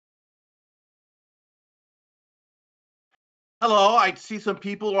Hello, I see some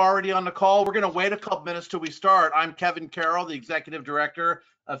people already on the call. We're going to wait a couple minutes till we start. I'm Kevin Carroll, the Executive Director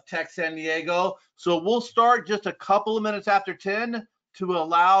of Tech San Diego. So we'll start just a couple of minutes after 10 to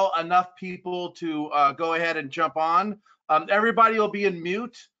allow enough people to go ahead and jump on. Everybody will be in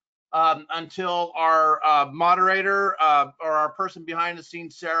mute until our moderator or our person behind the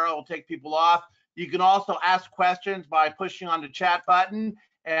scenes, Sarah, will take people off. You can also ask questions by pushing on the chat button,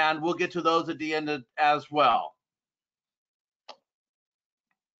 and we'll get to those at the end as well.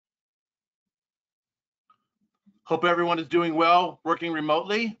 Hope everyone is doing well, working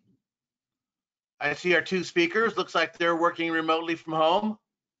remotely. I see our two speakers. Looks like they're working remotely from home.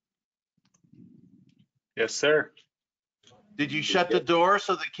 Yes, sir. Did you shut the door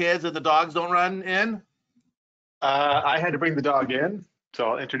so the kids and the dogs don't run in? I had to bring the dog in,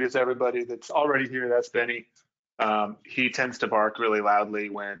 so I'll introduce everybody that's already here. That's Benny. He tends to bark really loudly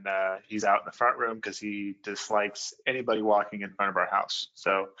when he's out in the front room because he dislikes anybody walking in front of our house.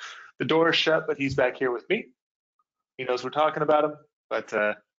 So the door is shut, but he's back here with me. He knows we're talking about him, but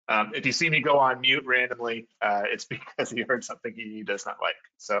if you see me go on mute randomly, it's because he heard something he does not like.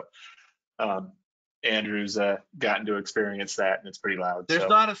 So Andrew's gotten to experience that, and it's pretty loud. There's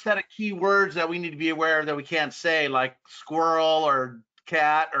not a set of key words that we need to be aware of that we can't say, like squirrel or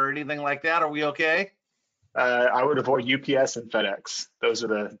cat or anything like that. Are we okay? I would avoid UPS and FedEx.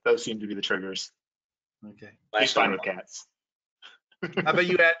 Those seem to be the triggers. Okay. He's fine with cats. How about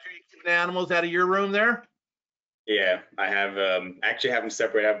you, Andrew? You keep the animals out of your room there? Yeah, I have actually have them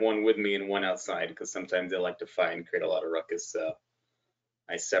separate. I have one with me and one outside because sometimes they like to fight and create a lot of ruckus. So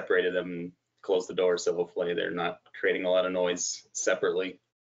I separated them and closed the door, so hopefully they're not creating a lot of noise separately.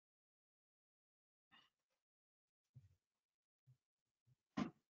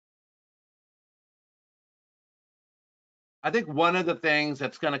 I think one of the things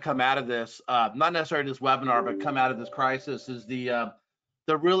that's going to come out of this, not necessarily this webinar, but come out of this crisis, is the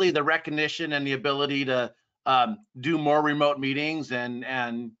recognition and the ability to do more remote meetings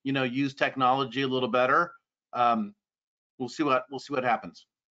and use technology a little better. We'll see what happens.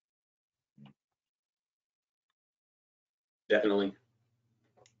 Definitely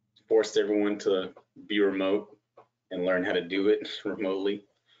forced everyone to be remote and learn how to do it remotely.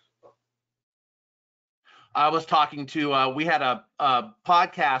 I was talking to, we had a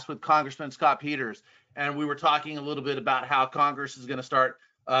podcast with Congressman Scott Peters, and we were talking a little bit about how Congress is going to start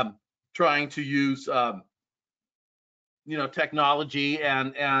trying to use, technology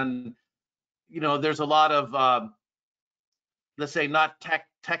and there's a lot of, let's say, not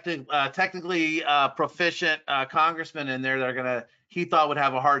technically proficient congressmen in there that are he thought would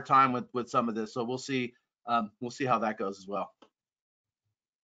have a hard time with some of this. So we'll see how that goes as well.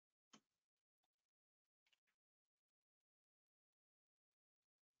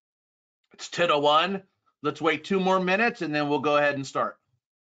 It's 10:01. Let's wait 2 more minutes and then we'll go ahead and start.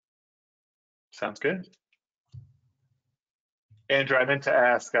 Sounds good. Andrew, I meant to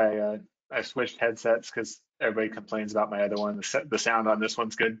ask, I switched headsets because everybody complains about my other one. The sound on this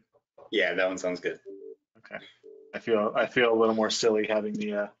one's good. Yeah, that one sounds good. Okay. I feel a little more silly having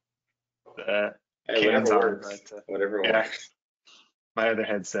the cans on. But, whatever yeah. works. My other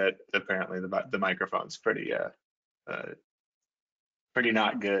headset, apparently the microphone's pretty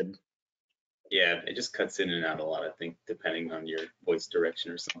not good. Yeah, it just cuts in and out a lot, I think, depending on your voice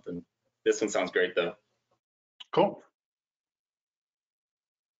direction or something. This one sounds great, though. Cool.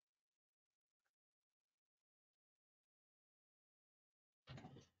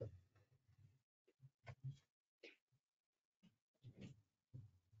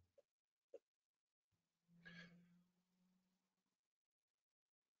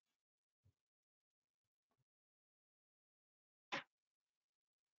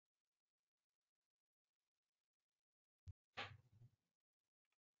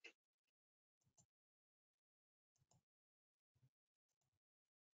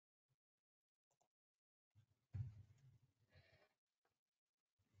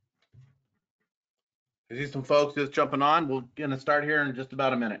 I see some folks just jumping on. We're going to start here in just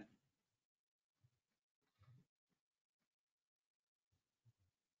about a minute.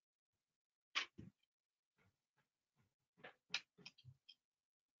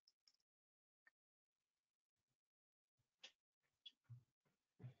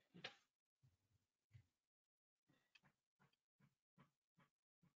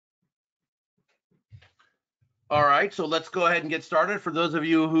 All right, so let's go ahead and get started. For those of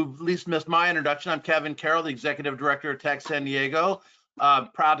you who've at least missed my introduction, I'm Kevin Carroll, the Executive Director of Tech San Diego.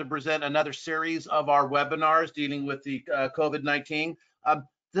 Proud to present another series of our webinars dealing with the COVID-19.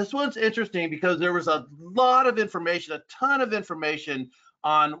 This one's interesting because there was a lot of information, a ton of information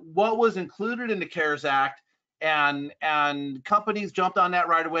on what was included in the CARES Act and companies jumped on that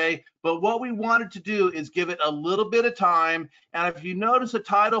right away. But what we wanted to do is give it a little bit of time. And if you notice, the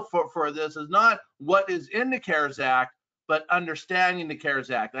title for this is not what is in the CARES Act, but understanding the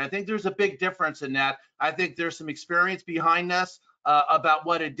CARES Act. And I think there's a big difference in that. I think there's some experience behind this about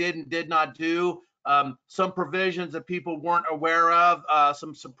what it did and did not do. Some provisions that people weren't aware of,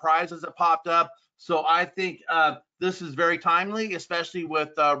 some surprises that popped up. So I think this is very timely, especially with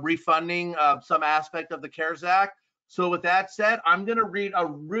refunding some aspect of the CARES Act. So with that said, I'm going to read a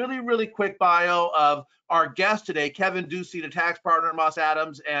really quick bio of our guest today, Kevin Dusi, the tax partner at Moss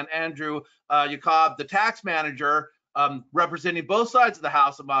Adams, and Andrew Yacoub, the tax manager, representing both sides of the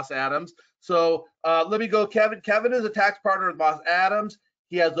house of Moss Adams. So let me go, Kevin. Kevin is a tax partner at Moss Adams.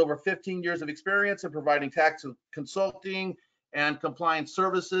 He has over 15 years of experience in providing tax consulting and compliance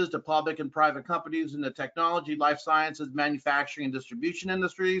services to public and private companies in the technology, life sciences, manufacturing, and distribution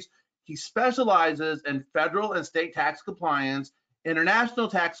industries. He specializes in federal and state tax compliance, international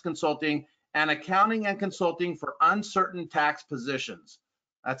tax consulting, and accounting and consulting for uncertain tax positions.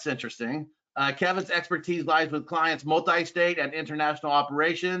 That's interesting. Kevin's expertise lies with clients' multi-state and international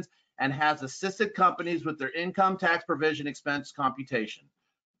operations and has assisted companies with their income tax provision expense computation.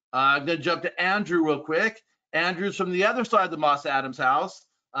 I'm going to jump to Andrew real quick. Andrew's from the other side of the Moss Adams house.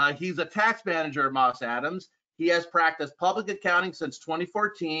 He's a tax manager at Moss Adams. He has practiced public accounting since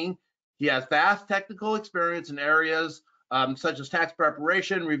 2014. He has vast technical experience in areas such as tax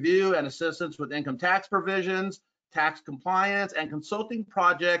preparation, review, and assistance with income tax provisions, tax compliance, and consulting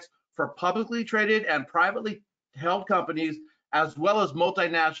projects for publicly traded and privately held companies, as well as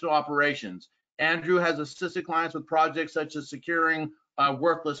multinational operations. Andrew has assisted clients with projects such as securing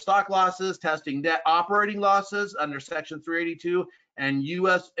worthless stock losses, testing net operating losses under Section 382, and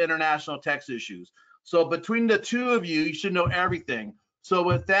U.S. international tax issues. So between the two of you, you should know everything. So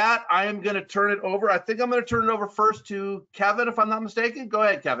with that, I am going to turn it over. I think I'm going to turn it over first to Kevin, if I'm not mistaken. Go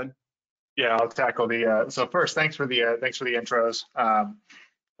ahead, Kevin. Yeah, I'll tackle the. So first, thanks for the intros.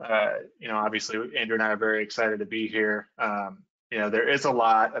 Obviously, Andrew and I are very excited to be here. There is a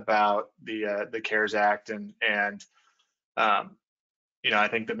lot about the CARES Act, and I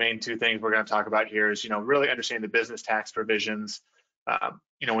think the main two things we're going to talk about here is, really understanding the business tax provisions.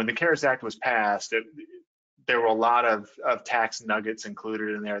 When the CARES Act was passed, there were a lot of tax nuggets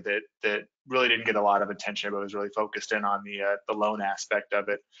included in there that really didn't get a lot of attention, but was really focused in on the loan aspect of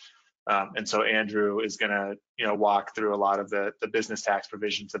it. And so Andrew is going to, walk through a lot of the business tax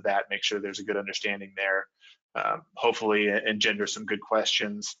provisions of that, make sure there's a good understanding there, hopefully engender some good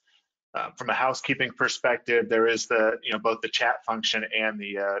questions. From a housekeeping perspective, there is both the chat function and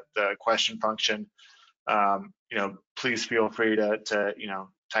the question function. Please feel free to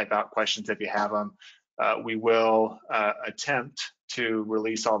type out questions if you have them. We will attempt to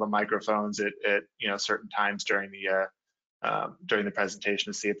release all the microphones at certain times during the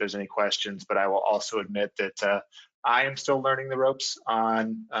presentation to see if there's any questions. But I will also admit that I am still learning the ropes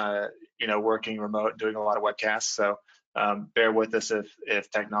on working remote, doing a lot of webcasts. So bear with us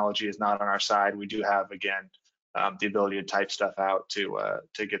if technology is not on our side. We do have, again, the ability to type stuff out to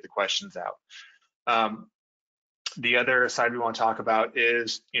get the questions out. The other side we want to talk about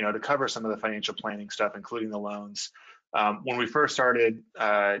is, to cover some of the financial planning stuff, including the loans. When we first started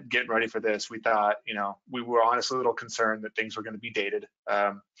getting ready for this, we thought, we were honestly a little concerned that things were going to be dated.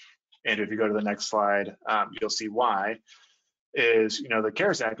 And if you go to the next slide, you'll see why. Is, the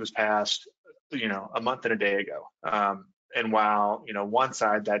CARES Act was passed, a month and a day ago. And while, one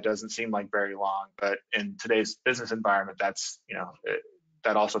side, that doesn't seem like very long, but in today's business environment, that's,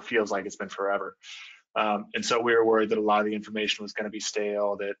 that also feels like it's been forever. And so we were worried that a lot of the information was going to be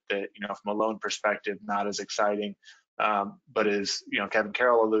stale, that from a loan perspective, not as exciting. But as Kevin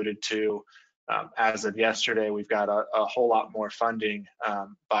Carroll alluded to, as of yesterday, we've got a whole lot more funding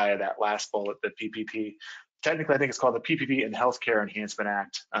via that last bullet, the PPP. Technically, I think it's called the PPP and Healthcare Enhancement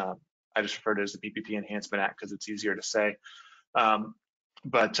Act. I just refer to it as the PPP Enhancement Act because it's easier to say.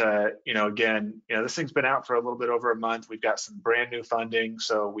 But again, this thing's been out for a little bit over a month. We've got some brand new funding,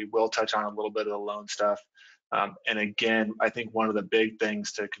 so we will touch on a little bit of the loan stuff. And again, I think one of the big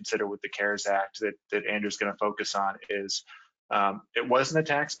things to consider with the CARES Act that Andrew's going to focus on is it wasn't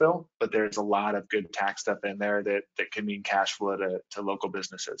a tax bill, but there's a lot of good tax stuff in there that can mean cash flow to local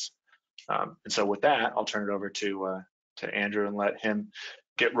businesses. And so with that, I'll turn it over to Andrew and let him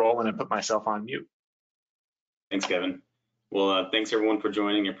get rolling and put myself on mute. Thanks, Kevin. Well, thanks everyone for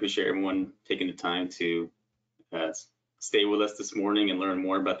joining. I appreciate everyone taking the time to stay with us this morning and learn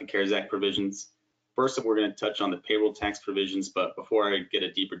more about the CARES Act provisions. First, we're going to touch on the payroll tax provisions, but before I get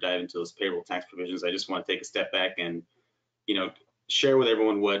a deeper dive into those payroll tax provisions, I just want to take a step back and, share with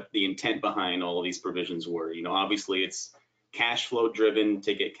everyone what the intent behind all of these provisions were. You know, obviously it's cash flow driven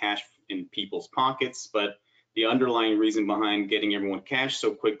to get cash in people's pockets, but the underlying reason behind getting everyone cash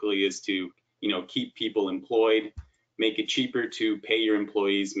so quickly is to, you know, keep people employed, make it cheaper to pay your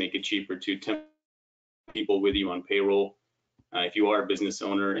employees, make it cheaper to temp people with you on payroll if you are a business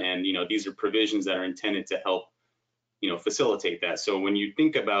owner. And, you know, these are provisions that are intended to help, you know, facilitate that. So when you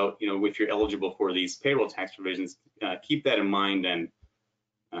think about, you know, if you're eligible for these payroll tax provisions, keep that in mind and,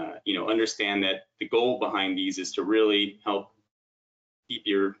 you know, understand that the goal behind these is to really help keep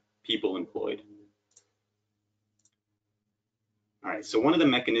your people employed. All right, so one of the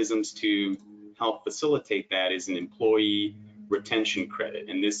mechanisms to help facilitate that is an employee retention credit.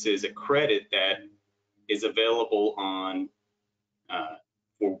 And this is a credit that is available on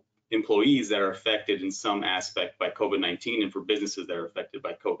for employees that are affected in some aspect by COVID-19 and for businesses that are affected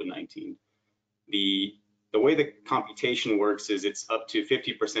by COVID-19. The way the computation works is it's up to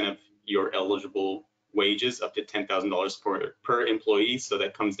 50% of your eligible wages, up to $10,000 per employee. So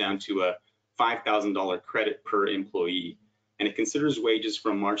that comes down to a $5,000 credit per employee. And it considers wages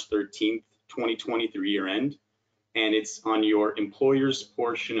from March 13th, 2020 through year end. And it's on your employer's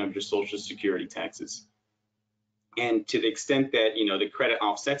portion of your Social Security taxes. And to the extent that, you know, the credit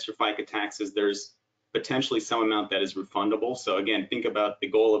offsets your FICA taxes, there's potentially some amount that is refundable. So again, think about the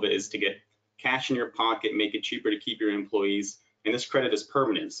goal of it is to get cash in your pocket, make it cheaper to keep your employees. And this credit is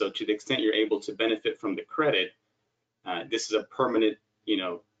permanent. So to the extent you're able to benefit from the credit, this is a permanent, you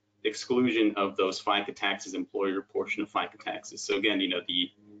know, exclusion of those FICA taxes, employer portion of FICA taxes. So again, you know, the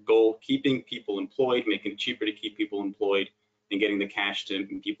goal, keeping people employed, making it cheaper to keep people employed, and getting the cash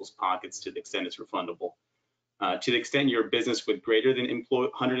in people's pockets to the extent it's refundable. To the extent you're a business with greater than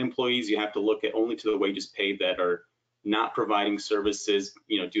 100 employees, you have to look at only to the wages paid that are not providing services,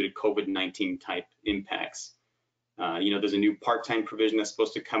 you know, due to COVID-19 type impacts. You know, there's a new part-time provision that's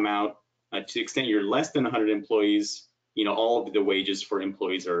supposed to come out. To the extent you're less than 100 employees, you know, all of the wages for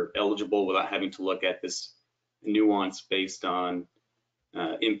employees are eligible without having to look at this nuance based on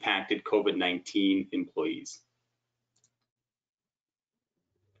impacted COVID-19 employees.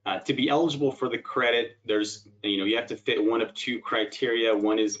 To be eligible for the credit, there's, you know, you have to fit one of two criteria.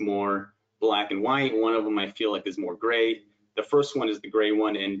 One is more black and white. One of them I feel like is more gray. The first one is the gray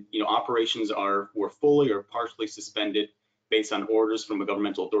one, and, you know, operations were fully or partially suspended based on orders from a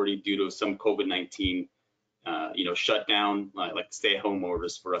governmental authority due to some COVID-19, you know, shutdown, like stay-at-home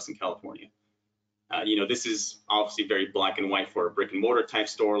orders for us in California. You know, this is obviously very black and white for a brick and mortar type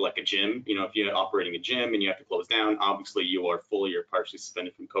store like a gym. You know, if you're operating a gym and you have to close down, obviously you are fully or partially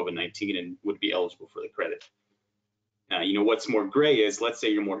suspended from COVID-19 and would be eligible for the credit. You know, what's more gray is, let's say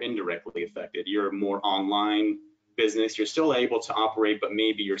you're more indirectly affected. You're a more online business. You're still able to operate, but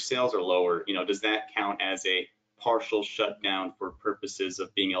maybe your sales are lower. You know, does that count as a partial shutdown for purposes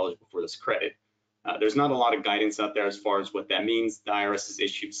of being eligible for this credit? There's not a lot of guidance out there as far as what that means. The IRS has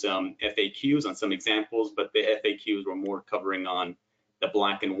issued some FAQs on some examples, but the FAQs were more covering on the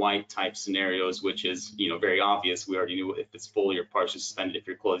black and white type scenarios, which is, you know, very obvious. We already knew if it's fully or partially suspended if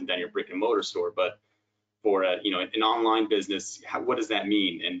you're closing down your brick and mortar store. But for a, you know, an online business, what does that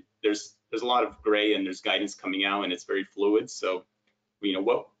mean? And there's a lot of gray, and there's guidance coming out, and it's very fluid. So, you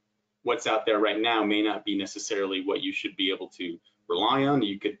know, what's out there right now may not be necessarily what you should be able to rely on.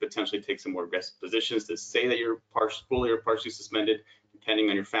 You could potentially take some more aggressive positions to say that you're fully or partially suspended, depending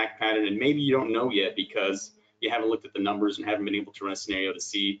on your fact pattern. And maybe you don't know yet because you haven't looked at the numbers and haven't been able to run a scenario to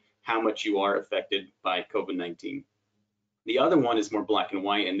see how much you are affected by COVID-19. The other one is more black and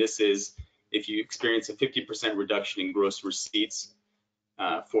white, and this is if you experience a 50% reduction in gross receipts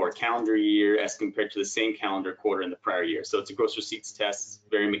for a calendar year as compared to the same calendar quarter in the prior year. So it's a gross receipts test,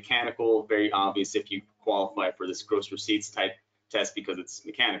 very mechanical, very obvious if you qualify for this gross receipts type test because it's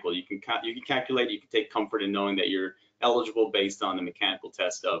mechanical. You can calculate, you can take comfort in knowing that you're eligible based on the mechanical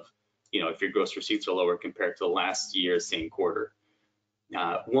test of, you know, if your gross receipts are lower compared to last year's same quarter.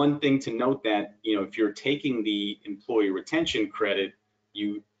 One thing to note that, you know, if you're taking the employee retention credit,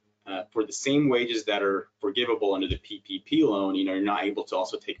 you for the same wages that are forgivable under the PPP loan, you know, you're not able to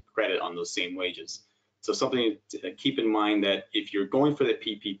also take credit on those same wages. So something to keep in mind that if you're going for the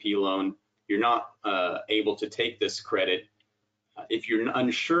PPP loan, you're not able to take this credit. If you're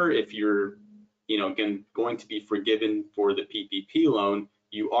unsure if you're, you know, again, going to be forgiven for the PPP loan,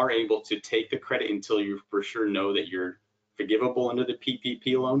 you are able to take the credit until you for sure know that you're forgivable under the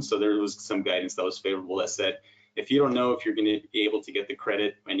PPP loan. So there was some guidance that was favorable that said, if you don't know if you're going to be able to get the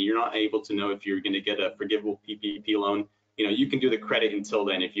credit and you're not able to know if you're going to get a forgivable PPP loan, you know, you can do the credit until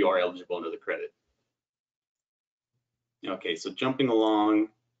then if you are eligible under the credit. Okay, so jumping along,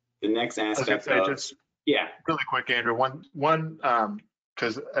 the next aspect of Yeah. Really quick, Andrew.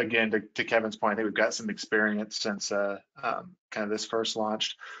 Because again, to Kevin's point, I think we've got some experience since kind of this first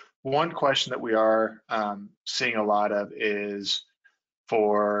launched. One question that we are seeing a lot of is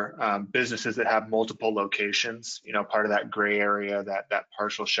for businesses that have multiple locations. Part of that gray area, that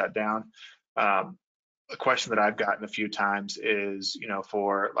partial shutdown. A question that I've gotten a few times is,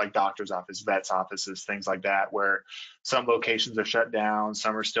 for like doctor's office, vets offices, things like that, where some locations are shut down,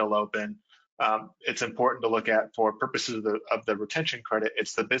 some are still open. It's important to look at, for purposes of the retention credit,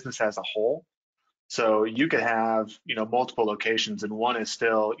 it's the business as a whole. So you could have, multiple locations and one is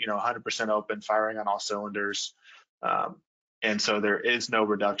still, 100% open, firing on all cylinders. And so there is no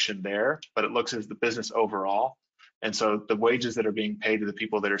reduction there, but it looks as the business overall. And so the wages that are being paid to the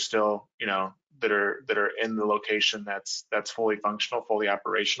people that are still, that are in the location that's fully functional, fully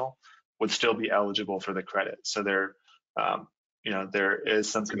operational, would still be eligible for the credit. So there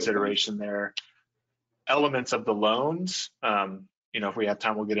is some consideration there. Elements of the loans, if we have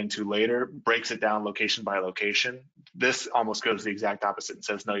time, we'll get into later, breaks it down location by location. This almost goes the exact opposite and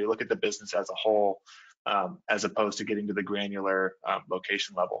says, no, you look at the business as a whole, as opposed to getting to the granular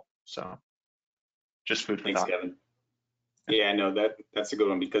location level. So just food for Thanks, thought. Kevin. Yeah, no, that's a good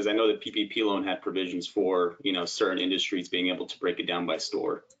one, because I know that PPP loan had provisions for, certain industries being able to break it down by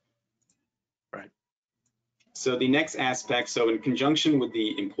store. Right. So the next aspect, so in conjunction with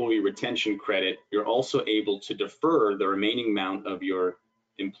the employee retention credit, you're also able to defer the remaining amount of your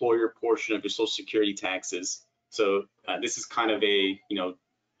employer portion of your Social Security taxes. So this is kind of a,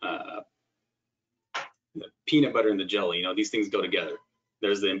 peanut butter and the jelly, these things go together.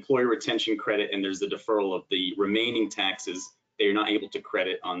 There's the employer retention credit and there's the deferral of the remaining taxes that you're not able to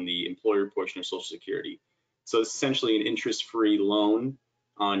credit on the employer portion of Social Security. So it's essentially an interest-free loan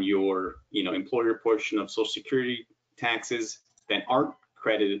on your employer portion of Social Security taxes that aren't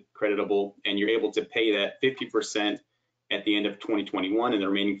creditable, and you're able to pay that 50% at the end of 2021 and the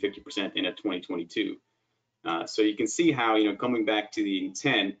remaining 50% in 2022. So you can see how, coming back to the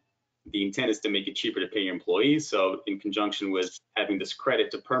intent is to make it cheaper to pay your employees. So in conjunction with having this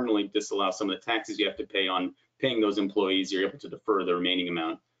credit to permanently disallow some of the taxes you have to pay on paying those employees, you're able to defer the remaining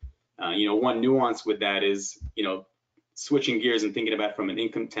amount. One nuance with that is, switching gears and thinking about it from an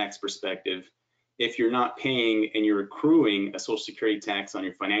income tax perspective, if you're not paying and you're accruing a Social Security tax on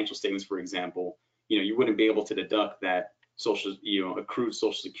your financial statements, for example, you wouldn't be able to deduct that accrued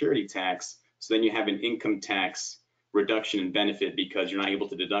Social Security tax. So then you have an income tax reduction in benefit because you're not able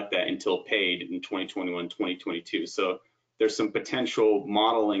to deduct that until paid in 2021, 2022. So there's some potential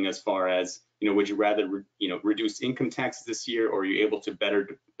modeling as far as, would you rather, reduce income taxes this year, or are you able to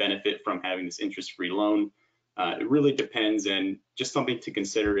better benefit from having this interest-free loan? It really depends, and just something to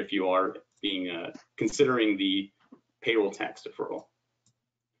consider if you are considering the payroll tax deferral.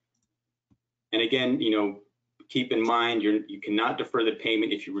 And again, keep in mind, you cannot defer the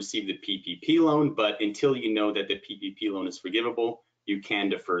payment if you receive the PPP loan, but until you know that the PPP loan is forgivable, you can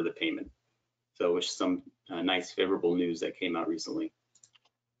defer the payment. So it's some nice favorable news that came out recently.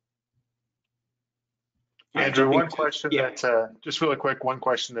 Andrew, one question that, just really quick, one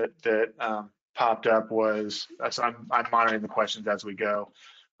question that popped up was, so I'm monitoring the questions as we go.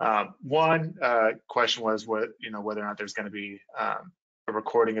 One question was whether or not there's going to be a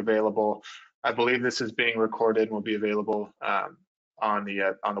recording available. I believe this is being recorded and will be available on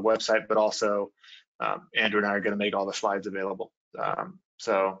the website, but also Andrew and I are going to make all the slides available,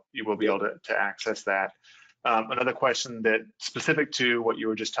 so you will be able to access that. Another question that specific to what you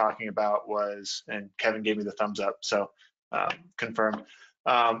were just talking about was, and Kevin gave me the thumbs up, so confirmed.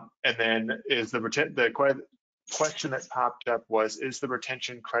 And then is the question that popped up was, is the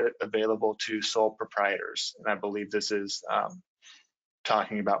retention credit available to sole proprietors? And I believe this is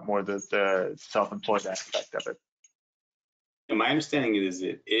talking about more the self-employed aspect of it. And my understanding is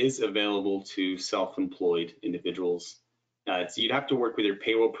it is available to self-employed individuals. So you'd have to work with your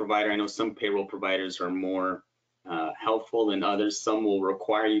payroll provider. I know some payroll providers are more helpful than others. Some will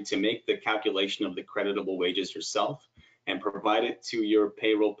require you to make the calculation of the creditable wages yourself and provide it to your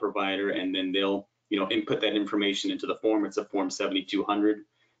payroll provider, and then they'll input that information into the form. It's a form 7200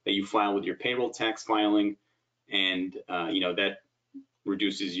 that you file with your payroll tax filing, and that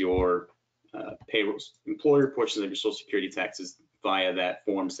reduces your payroll employer portions of your Social Security taxes via that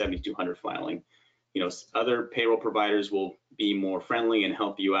form 7200 filing. Other payroll providers will be more friendly and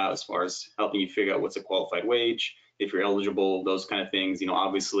help you out as far as helping you figure out what's a qualified wage, if you're eligible, those kind of things.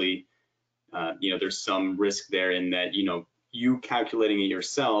 Obviously, there's some risk there in that, you calculating it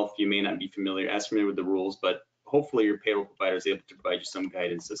yourself, you may not be as familiar with the rules, but hopefully your payroll provider is able to provide you some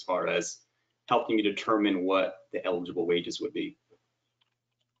guidance as far as helping you determine what the eligible wages would be.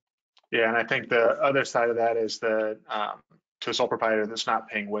 Yeah, and I think the other side of that is the to a sole proprietor that's not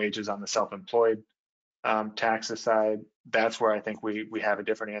paying wages on the self-employed taxes side. That's where I think we have a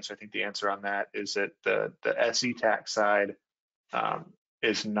different answer. I think the answer on that is that the SE tax side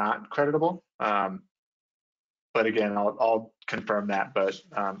is not creditable. But again, I'll confirm that. But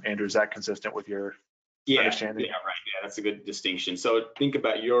Andrew, is that consistent with your understanding? Yeah, right. Yeah, that's a good distinction. So think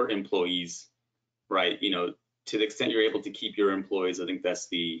about your employees, right? You know, to the extent you're able to keep your employees, I think that's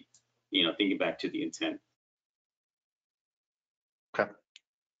the, you know, thinking back to the intent. Okay.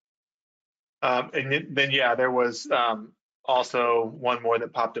 And then yeah, there was also one more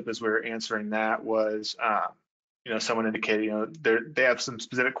that popped up as we were answering that was, you know, someone indicated, you know, they have some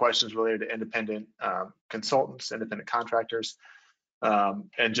specific questions related to independent consultants, independent contractors,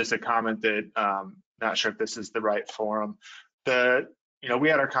 and just a comment that not sure if this is the right forum. You know, we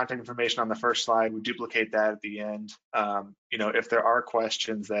had our contact information on the first slide. We duplicate that at the end. You know, if there are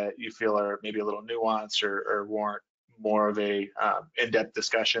questions that you feel are maybe a little nuanced or warrant more of a in-depth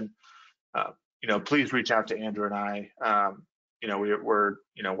discussion, you know, please reach out to Andrew and I. You know,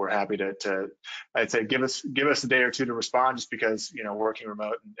 we're happy to I'd say give us a day or two to respond, just because, you know, working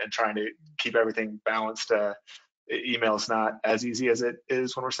remote and trying to keep everything balanced. Email is not as easy as it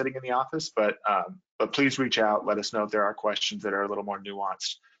is when we're sitting in the office, but please reach out. Let us know if there are questions that are a little more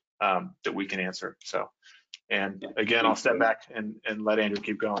nuanced that we can answer. So, and again, I'll step back and let Andrew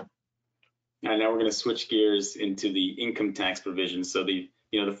keep going. And now we're going to switch gears into the income tax provisions. So the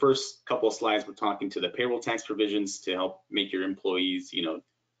first couple of slides, we're talking to the payroll tax provisions to help make your employees, you know,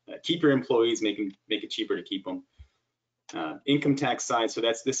 keep your employees, make it cheaper to keep them. Income tax side, so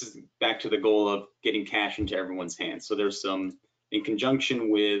this is back to the goal of getting cash into everyone's hands. So there's some, in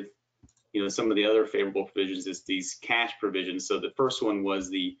conjunction with, you know, some of the other favorable provisions, is these cash provisions. So the first one was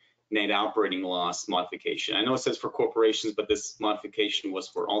the net operating loss modification. I know it says for corporations, but this modification was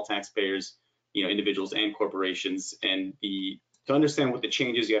for all taxpayers, you know, individuals and corporations. And to understand what the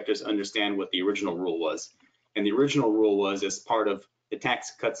change is, you have to understand what the original rule was. And the original rule was, as part of the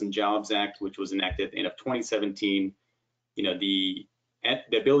Tax Cuts and Jobs Act, which was enacted at the end of 2017, you know, the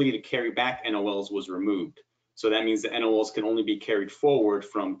ability to carry back NOLs was removed. So that means the NOLs can only be carried forward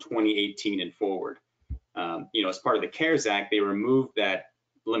from 2018 and forward. You know, as part of the CARES Act, they removed that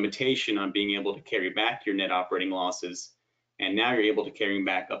limitation on being able to carry back your net operating losses, and now you're able to carry them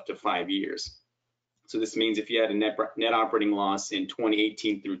back up to 5 years. So this means if you had a net operating loss in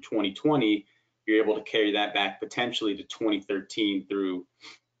 2018 through 2020, you're able to carry that back potentially to 2013 through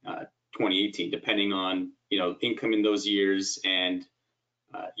 2018, depending on, you know, income in those years and,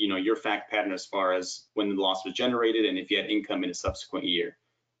 you know, your fact pattern as far as when the loss was generated and if you had income in a subsequent year.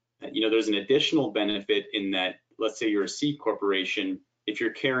 You know, there's an additional benefit in that, let's say you're a C corporation, if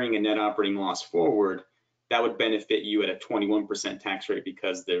you're carrying a net operating loss forward, that would benefit you at a 21% tax rate,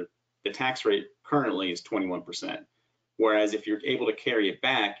 because the tax rate currently is 21%. Whereas if you're able to carry it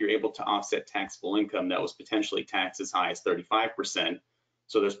back, you're able to offset taxable income that was potentially taxed as high as 35%.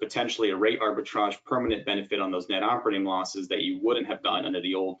 So there's potentially a rate arbitrage permanent benefit on those net operating losses that you wouldn't have done under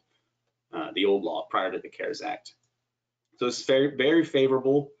the old law prior to the CARES Act. So it's very, very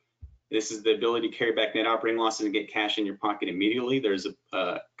favorable. This is the ability to carry back net operating losses and get cash in your pocket immediately. There's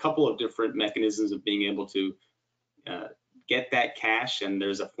a couple of different mechanisms of being able to get that cash, and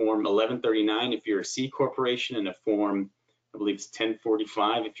there's a form 1139 if you're a C corporation, and a form, I believe it's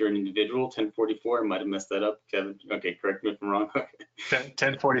 1045 if you're an individual. 1044, I might have messed that up, Kevin. Okay, correct me if I'm wrong.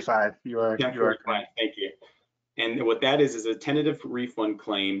 1045, you are 1045, thank you. And what that is a tentative refund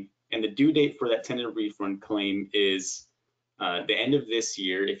claim, and the due date for that tentative refund claim is the end of this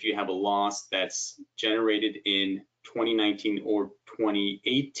year if you have a loss that's generated in 2019 or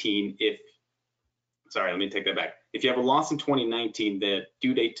 2018. Sorry, let me take that back. If you have a loss in 2019, the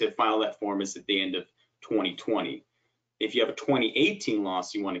due date to file that form is at the end of 2020. If you have a 2018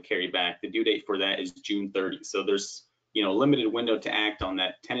 loss you want to carry back, the due date for that is June 30. So there's, you know, a limited window to act on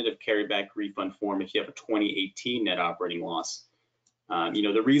that tentative carryback refund form if you have a 2018 net operating loss. You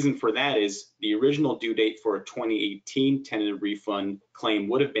know, the reason for that is the original due date for a 2018 tentative refund claim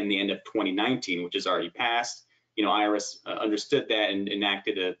would have been the end of 2019, which is already passed. You know, IRS understood that and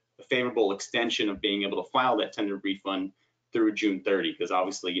enacted a favorable extension of being able to file that tentative refund through June 30, because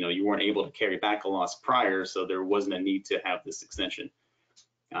obviously, you know, you weren't able to carry back a loss prior, so there wasn't a need to have this extension.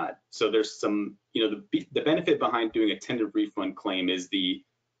 So there's some, you know, the benefit behind doing a tentative refund claim is the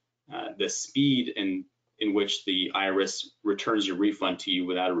speed in which the IRS returns your refund to you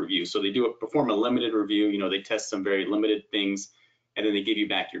without a review. So they perform a limited review, you know, they test some very limited things, and then they give you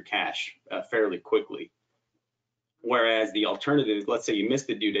back your cash fairly quickly. Whereas the alternative is, let's say you missed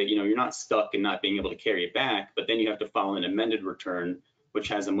the due date, you know, you're not stuck in not being able to carry it back, but then you have to file an amended return which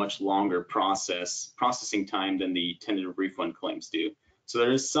has a much longer processing time than the tentative refund claims do. So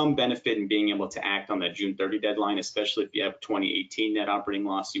there is some benefit in being able to act on that June 30 deadline, especially if you have 2018 net operating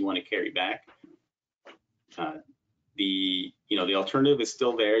loss you want to carry back. The alternative is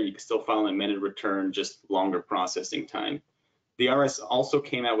still there. You can still file an amended return, just longer processing time. The IRS also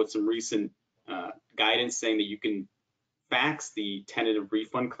came out with some recent guidance saying that you can fax the tentative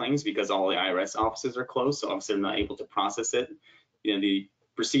refund claims because all the IRS offices are closed, so obviously they're not able to process it. The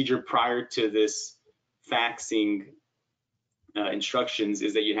procedure prior to this faxing instructions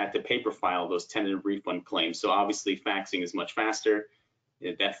is that you have to paper file those tentative refund claims. So obviously faxing is much faster.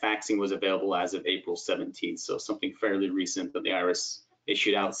 That faxing was available as of April 17th, so something fairly recent that the IRS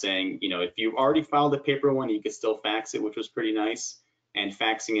issued out saying, if you've already filed a paper one, you could still fax it, which was pretty nice. And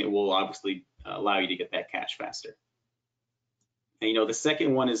faxing it will obviously allow you to get that cash faster. And the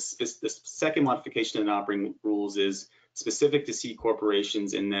second one is the second modification in operating rules is specific to C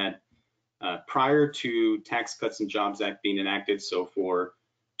corporations in that prior to Tax Cuts and Jobs Act being enacted, so for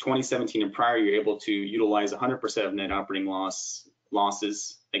 2017 and prior, you're able to utilize 100% of net operating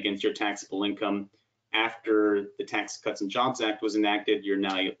losses against your taxable income. After the Tax Cuts and Jobs Act was enacted, you're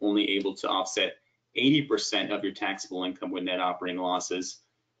now only able to offset 80% of your taxable income with net operating losses.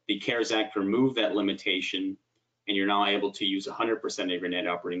 The CARES Act removed that limitation, and you're now able to use 100% of your net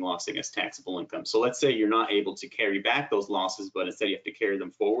operating loss against taxable income. So let's say you're not able to carry back those losses, but instead you have to carry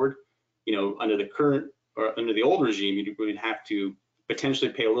them forward. Under the current or under the old regime, you would have to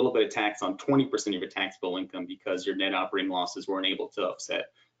potentially pay a little bit of tax on 20% of your taxable income because your net operating losses weren't able to offset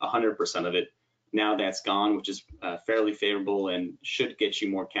 100% of it. Now that's gone, which is fairly favorable and should get you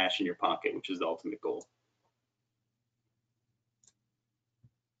more cash in your pocket, which is the ultimate goal.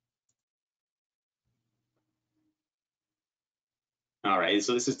 All right,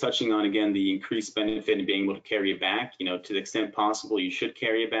 so this is touching on, again, the increased benefit in being able to carry it back. To the extent possible, you should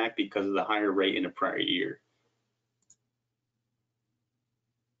carry it back because of the higher rate in a prior year.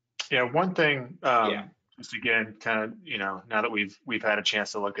 Yeah, one thing, just again, kind of, now that we've had a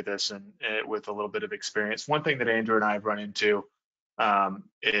chance to look at this and with a little bit of experience, one thing that Andrew and I have run into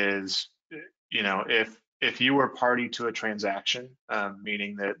is, if you were party to a transaction,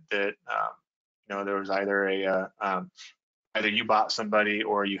 meaning that there was either either you bought somebody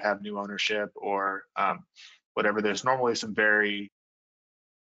or you have new ownership or whatever, there's normally some very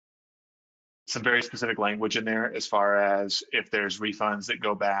specific language in there as far as if there's refunds that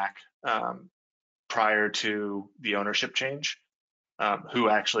go back prior to the ownership change, who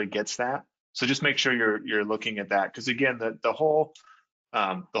actually gets that. So just make sure you're looking at that, because again, the whole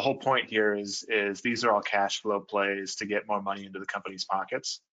point here is these are all cash flow plays to get more money into the company's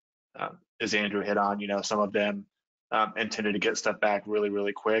pockets. As Andrew hit on, some of them intended to get stuff back really,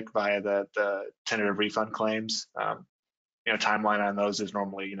 really quick via the tentative refund claims. Timeline on those is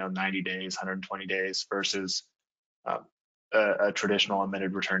normally 90 days, 120 days versus a traditional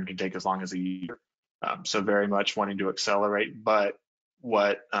amended return can take as long as a year. So very much wanting to accelerate, but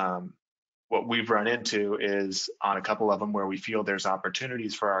what we've run into is on a couple of them where we feel there's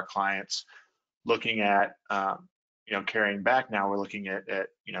opportunities for our clients looking at carrying back. Now we're looking at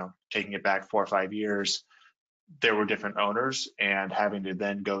taking it back 4 or 5 years. There were different owners and having to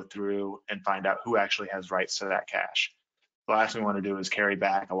then go through and find out who actually has rights to that cash. The last thing we want to do is carry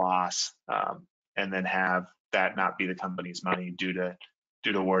back a loss and then have that not be the company's money due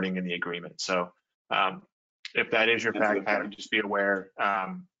to wording in the agreement. So if that is your fact pattern, just be aware,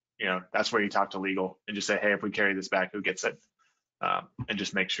 that's where you talk to legal and just say, hey, if we carry this back, who gets it? And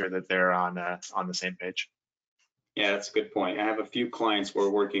just make sure that they're on the same page. Yeah, that's a good point. I have a few clients we're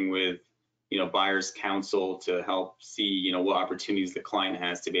working with, buyer's counsel to help see, what opportunities the client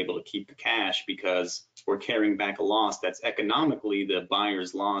has to be able to keep the cash, because we're carrying back a loss that's economically the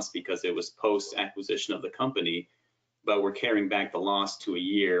buyer's loss because it was post acquisition of the company, but we're carrying back the loss to a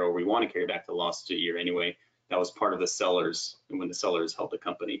year, or we want to carry back the loss to a year anyway. That was part of the sellers and when the sellers held the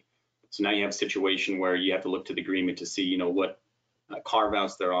company. So now you have a situation where you have to look to the agreement to see, what carve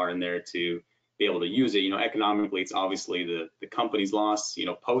outs there are in there to be able to use it. Economically, it's obviously the company's loss,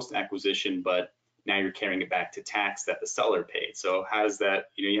 post acquisition, but now you're carrying it back to tax that the seller paid. So how does that,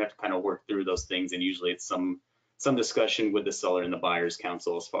 you have to kind of work through those things, and usually it's some discussion with the seller and the buyer's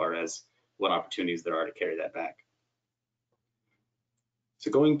counsel as far as what opportunities there are to carry that back. So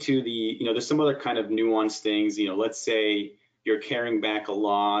going to the, there's some other kind of nuanced things. Let's say you're carrying back a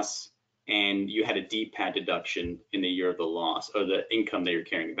loss and you had a DPAT deduction in the year of the loss, or the income that you're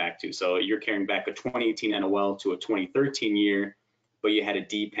carrying back to. So you're carrying back a 2018 NOL to a 2013 year, but you had a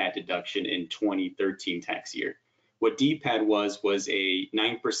DPAT deduction in 2013 tax year. What DPAT was a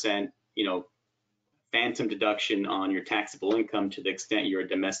 9%, phantom deduction on your taxable income to the extent you're a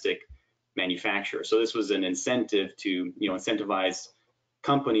domestic manufacturer. So this was an incentive to, incentivize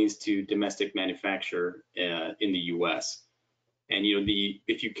companies to domestic manufacture in the U.S. And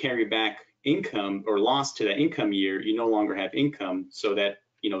if you carry back income or loss to that income year, you no longer have income, so that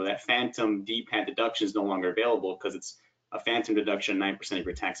that phantom DPAT deduction is no longer available because it's a phantom deduction 9% of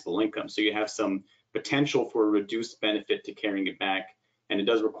your taxable income. So you have some potential for a reduced benefit to carrying it back, and it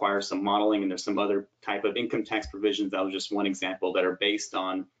does require some modeling. And there's some other type of income tax provisions, that was just one example, that are based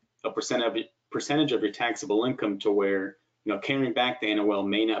on a percentage of your taxable income, to where carrying back the NOL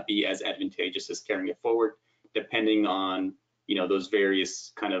may not be as advantageous as carrying it forward, depending on those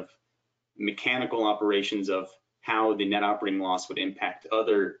various kind of mechanical operations of how the net operating loss would impact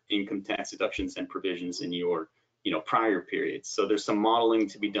other income tax deductions and provisions in your prior periods. So there's some modeling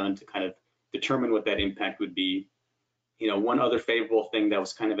to be done to kind of determine what that impact would be. One other favorable thing that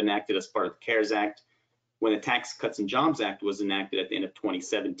was kind of enacted as part of the CARES Act, when the Tax Cuts and Jobs Act was enacted at the end of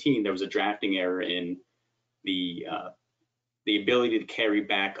 2017, there was a drafting error in the ability to carry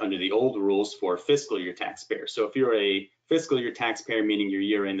back under the old rules for fiscal year taxpayers. So if you're a fiscal year taxpayer, meaning your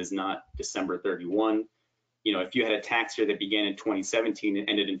year end is not December 31, if you had a tax year that began in 2017 and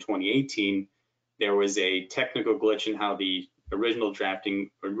ended in 2018, there was a technical glitch in how the original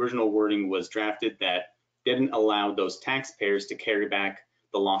wording was drafted that didn't allow those taxpayers to carry back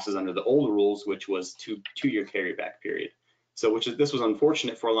the losses under the old rules, which was two-year carryback period. So this was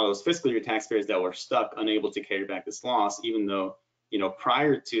unfortunate for a lot of those fiscal year taxpayers that were stuck, unable to carry back this loss, even though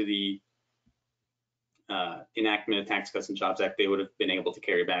prior to the enactment of Tax Cuts and Jobs Act, they would have been able to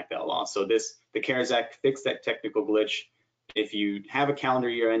carry back that loss. So the CARES Act fixed that technical glitch. If you have a calendar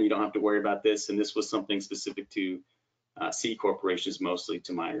year end, you don't have to worry about this, and this was something specific to C corporations mostly,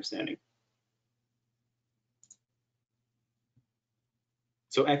 to my understanding.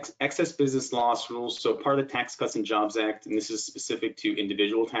 So excess business loss rules. So part of the Tax Cuts and Jobs Act, and this is specific to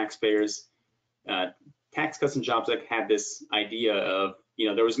individual taxpayers. Tax Cuts and Jobs Act had this idea of,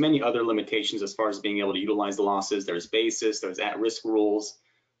 there was many other limitations as far as being able to utilize the losses. There's basis, there's at-risk rules.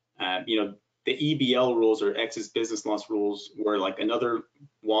 The EBL rules, or excess business loss rules, were like another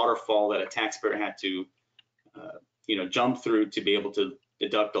waterfall that a taxpayer had to, jump through to be able to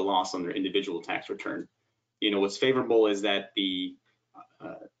deduct a loss on their individual tax return. What's favorable is that the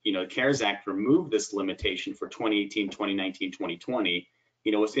CARES Act removed this limitation for 2018, 2019, 2020.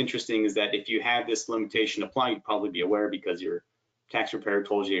 What's interesting is that if you have this limitation apply, you'd probably be aware, because your tax preparer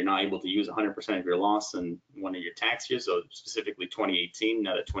told you you're not able to use 100% of your loss in one of your tax years. So specifically 2018,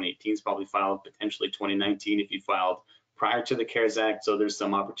 now that 2018 is probably filed, potentially 2019 if you filed prior to the CARES Act. So there's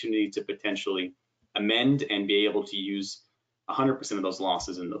some opportunity to potentially amend and be able to use 100% of those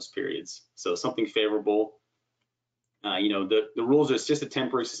losses in those periods. So something favorable. The rules are just a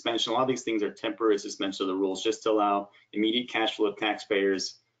temporary suspension. A lot of these things are temporary suspension of the rules, just to allow immediate cash flow of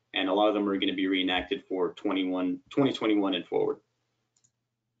taxpayers, and a lot of them are going to be reenacted for 2021 and forward.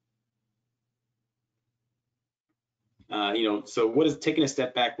 So what is, taking a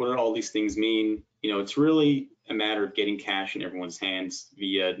step back, what do all these things mean? It's really a matter of getting cash in everyone's hands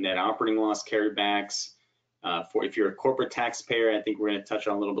via net operating loss carrybacks. If you're a corporate taxpayer, I think we're going to touch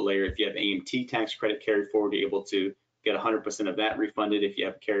on a little bit later. If you have AMT tax credit carried forward, you're able to get 100% of that refunded if you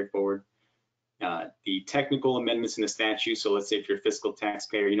have carried forward. The technical amendments in the statute, so let's say if you're a fiscal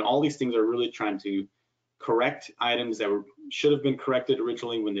taxpayer, all these things are really trying to correct items that should have been corrected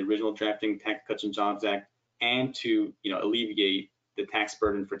originally when the original drafting Tax Cuts and Jobs Act, and to alleviate the tax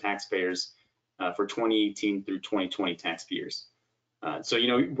burden for taxpayers for 2018 through 2020 tax years. So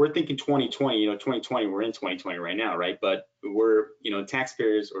we're thinking 2020. 2020, we're in 2020 right now, right? But we're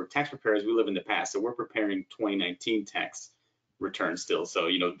taxpayers or tax preparers, we live in the past, so we're preparing 2019 tax returns still. So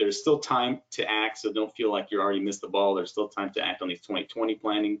there's still time to act. So don't feel like you already missed the ball. There's still time to act on these 2020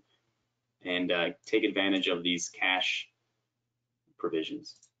 planning and take advantage of these cash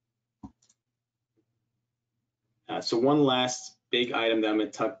provisions. So one last big item that I'm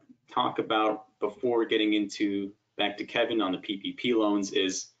going to talk about before getting into back to Kevin on the PPP loans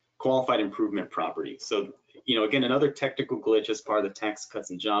is qualified improvement property. So, again, another technical glitch as part of the Tax Cuts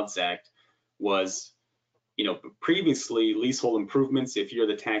and Jobs Act was, previously leasehold improvements, if you're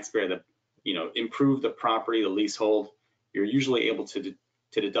the taxpayer that, improve the property, the leasehold, you're usually able to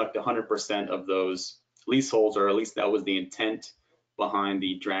deduct 100% of those leaseholds, or at least that was the intent behind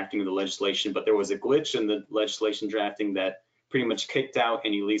the drafting of the legislation. But there was a glitch in the legislation drafting that pretty much kicked out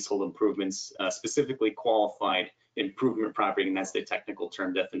any leasehold improvements, specifically qualified improvement property, and that's the technical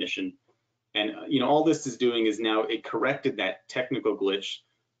term definition. And all this is doing is now it corrected that technical glitch.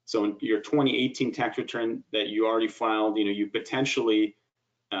 So in your 2018 tax return that you already filed, you potentially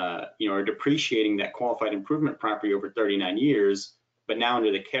are depreciating that qualified improvement property over 39 years, but now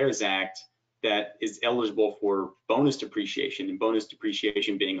under the CARES Act, that is eligible for bonus depreciation, and bonus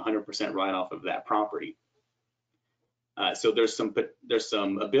depreciation being 100% write-off of that property. So there's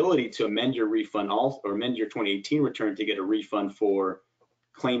some ability to amend your refund or amend your 2018 return to get a refund for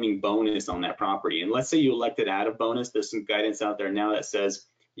claiming bonus on that property. And let's say you elected out of bonus, there's some guidance out there now that says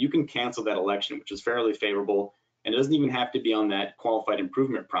you can cancel that election, which is fairly favorable, and it doesn't even have to be on that qualified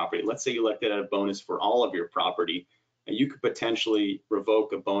improvement property. Let's say you elected out of bonus for all of your property, and you could potentially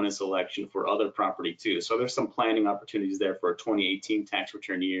revoke a bonus election for other property too. So there's some planning opportunities there for a 2018 tax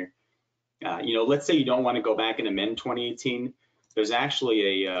return year. Let's say you don't want to go back and amend 2018. There's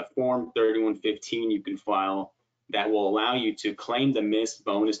actually a Form 3115 you can file that will allow you to claim the missed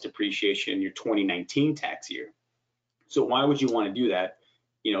bonus depreciation in your 2019 tax year. So why would you want to do that?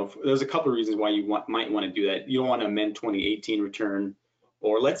 There's a couple of reasons why you might want to do that. You don't want to amend 2018 return,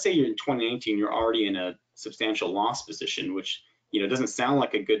 or let's say you're in 2019, you're already in a substantial loss position, which doesn't sound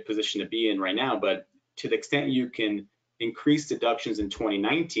like a good position to be in right now, but to the extent you can increase deductions in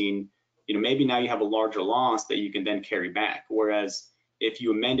 2019, maybe now you have a larger loss that you can then carry back. Whereas if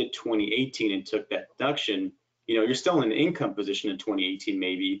you amended 2018 and took that deduction, you're still in an income position in 2018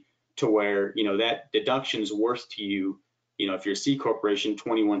 maybe, to where that deduction is worth to you, if you're a C corporation,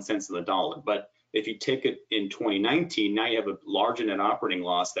 21 cents on the dollar. But if you take it in 2019, now you have a larger net operating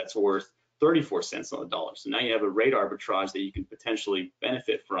loss that's worth 34 cents on the dollar. So now you have a rate arbitrage that you can potentially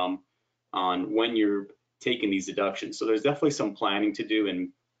benefit from on when you're taking these deductions. So there's definitely some planning to do, and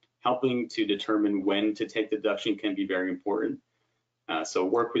helping to determine when to take the deduction can be very important. So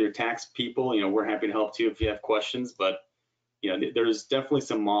work with your tax people. We're happy to help too if you have questions, but there's definitely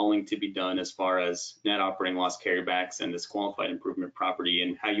some modeling to be done as far as net operating loss carrybacks and this qualified improvement property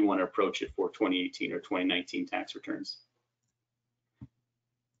and how you want to approach it for 2018 or 2019 tax returns.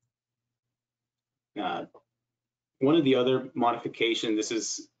 One of the other modifications, this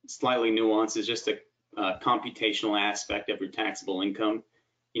is slightly nuanced, is just a computational aspect of your taxable income.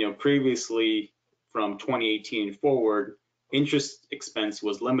 Previously from 2018 forward, interest expense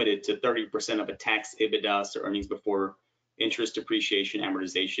was limited to 30% of a tax EBITDA, so earnings before interest, depreciation,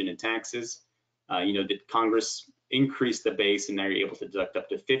 amortization, and taxes. The Congress increased the base, and now you're able to deduct up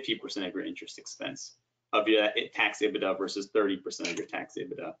to 50% of your interest expense of your tax EBITDA versus 30% of your tax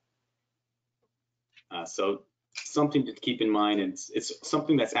EBITDA. So something to keep in mind, and it's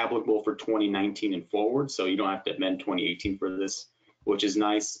something that's applicable for 2019 and forward, so you don't have to amend 2018 for this, which is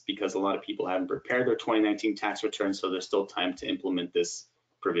nice because a lot of people haven't prepared their 2019 tax returns, so there's still time to implement this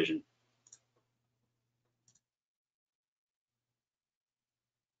provision.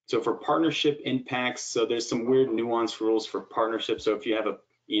 So for partnership impacts, so there's some weird nuanced rules for partnerships. So if you have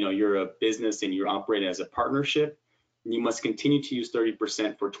you're a business and you're operating as a partnership, you must continue to use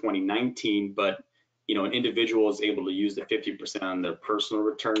 30% for 2019, but an individual is able to use the 50% on their personal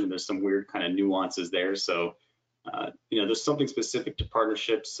return, and there's some weird kind of nuances there. So there's something specific to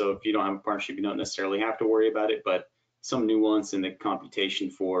partnerships. So if you don't have a partnership, you don't necessarily have to worry about it, but some nuance in the computation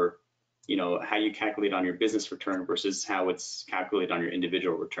for, how you calculate on your business return versus how it's calculated on your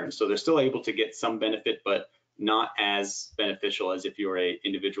individual return. So they're still able to get some benefit, but not as beneficial as if you're a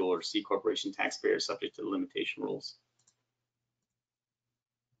individual or C corporation taxpayer subject to the limitation rules.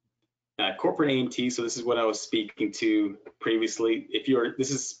 Corporate AMT, so this is what I was speaking to previously.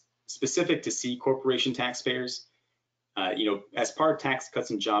 This is specific to C corporation taxpayers. As part of Tax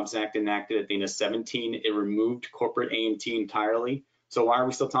Cuts and Jobs Act enacted at the end of 2017, it removed corporate AMT entirely. So why are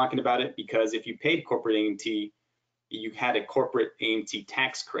we still talking about it? Because if you paid corporate AMT, you had a corporate AMT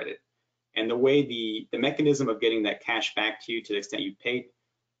tax credit. And the way the mechanism of getting that cash back to you to the extent you paid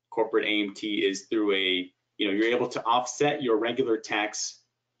corporate AMT is through you're able to offset your regular tax,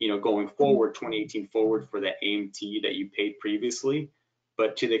 going forward, 2018 forward, for the AMT that you paid previously.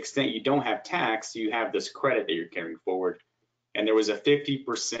 But to the extent you don't have tax, you have this credit that you're carrying forward. And there was a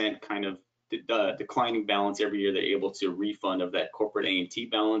 50% kind of declining balance every year they're able to refund of that corporate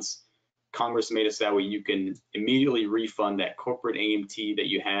AMT balance. Congress made it so that way you can immediately refund that corporate AMT that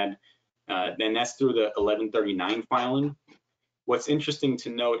you had. Then that's through the 1139 filing. What's interesting to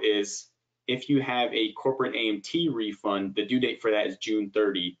note is if you have a corporate AMT refund, the due date for that is June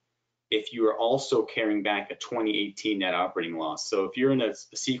 30. If you are also carrying back a 2018 net operating loss. So if you're in a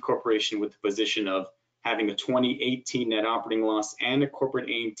C corporation with the position of having a 2018 net operating loss and a corporate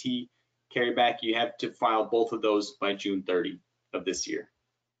AMT carryback, you have to file both of those by June 30 of this year.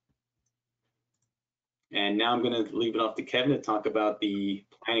 And now I'm going to leave it off to Kevin to talk about the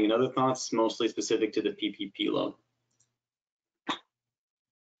planning and other thoughts, mostly specific to the PPP loan.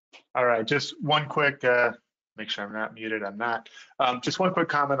 All right, just one quick Make sure I'm not muted. I'm not. Just one quick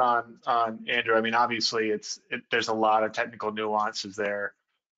comment on Andrew. I mean, obviously, there's a lot of technical nuances there.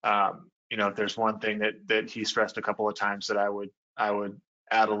 You know, if there's one thing that he stressed a couple of times that I would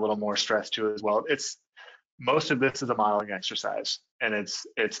add a little more stress to as well. It's most of this is a modeling exercise, and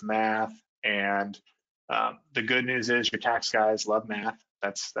it's math. And the good news is your tax guys love math.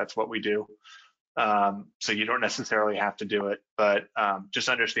 That's what we do. So you don't necessarily have to do it, but just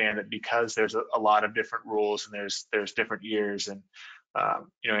understand that because there's a lot of different rules and there's different years, and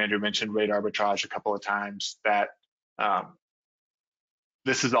you know, Andrew mentioned rate arbitrage a couple of times, that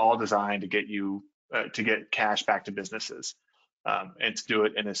this is all designed to get you to get cash back to businesses, and to do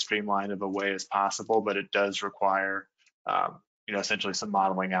it in as streamlined of a way as possible. But it does require you know, essentially some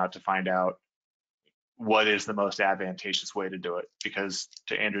modeling out to find out what is the most advantageous way to do it. Because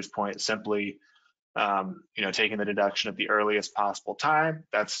to Andrew's point, simply you know, taking the deduction at the earliest possible time,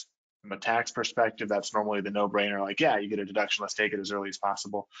 that's from a tax perspective, that's normally the no-brainer. Like, yeah, you get a deduction, let's take it as early as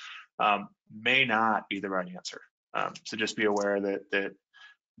possible. May not be the right answer. So just be aware that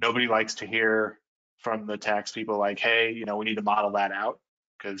nobody likes to hear from the tax people like, hey, you know, we need to model that out,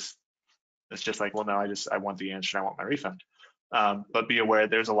 because it's just like, well, no, I want the answer and I want my refund. But be aware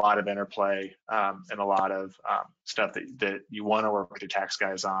there's a lot of interplay and a lot of stuff that you want to work with your tax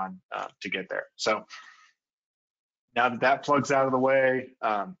guys on to get there. So now that plugs out of the way,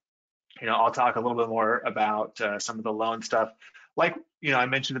 you know, I'll talk a little bit more about some of the loan stuff. Like, you know, I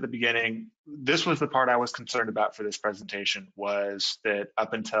mentioned at the beginning, this was the part I was concerned about for this presentation, was that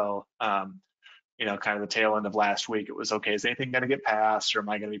up until you know, kind of the tail end of last week, it was, okay, is anything going to get passed, or am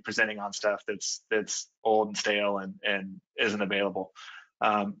I going to be presenting on stuff that's old and stale and isn't available?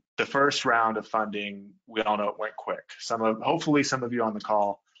 The first round of funding, we all know it went quick. Hopefully some of you on the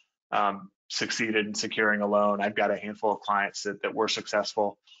call succeeded in securing a loan. I've got a handful of clients that were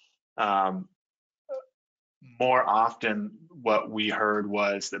successful. More often, what we heard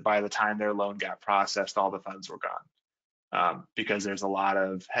was that by the time their loan got processed, all the funds were gone. Because there's a lot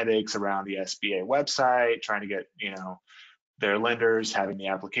of headaches around the SBA website, trying to get, you know, their lenders having the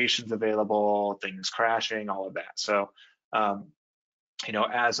applications available, things crashing, all of that. So, you know,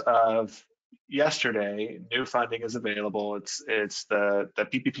 as of yesterday, new funding is available. It's the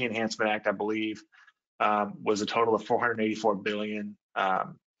PPP Enhancement Act, I believe, was a total of $484 billion,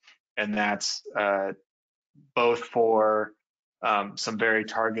 and that's both for some very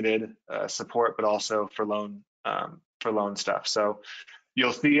targeted support, but also for loan stuff. So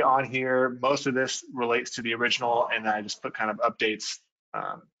you'll see on here, most of this relates to the original, and I just put kind of updates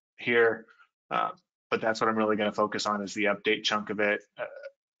here. But that's what I'm really going to focus on, is the update chunk of it.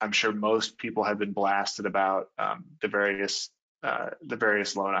 I'm sure most people have been blasted about the various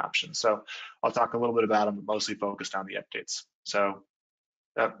loan options. So I'll talk a little bit about them, but mostly focused on the updates. So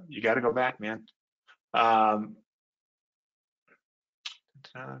you got to go back, man.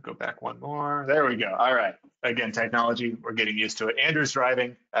 Go back one more. There we go. All right. Again, technology, we're getting used to it. Andrew's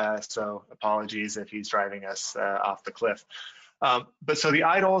driving, so apologies if he's driving us off the cliff. But so the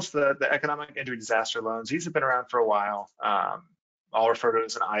EIDLs, the economic injury disaster loans, these have been around for a while. I'll refer to it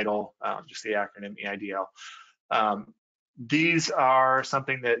as an EIDL, just the acronym EIDL. These are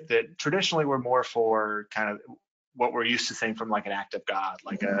something that traditionally were more for kind of what we're used to seeing from like an act of God,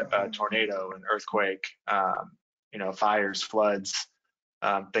 like a tornado, an earthquake, you know, fires, floods,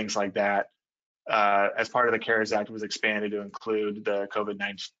 things like that. As part of the CARES Act, was expanded to include the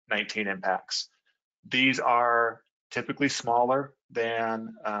COVID-19 impacts. These are typically smaller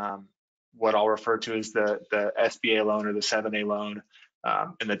than what I'll refer to as the SBA loan or the 7A loan,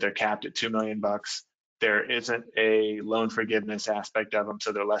 and that they're capped at $2 million. There isn't a loan forgiveness aspect of them,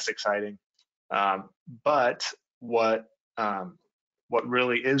 so they're less exciting. But what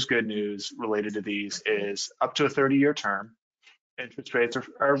really is good news related to these is up to a 30-year term. Interest rates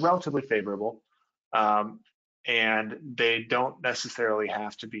are relatively favorable, and they don't necessarily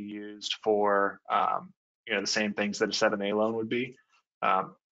have to be used for you know, the same things that a 7A loan would be.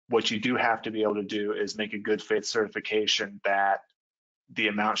 What you do have to be able to do is make a good faith certification that the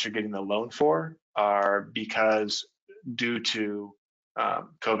amounts you're getting the loan for are because due to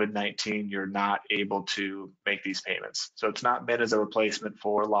COVID-19, you're not able to make these payments. So it's not meant as a replacement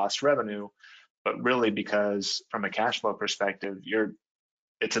for lost revenue, but really because from a cash flow perspective,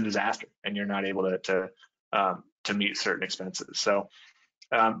 it's a disaster and you're not able to meet certain expenses. So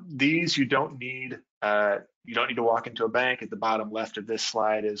these you don't need to walk into a bank. At the bottom left of this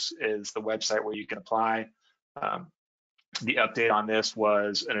slide is the website where you can apply. The update on this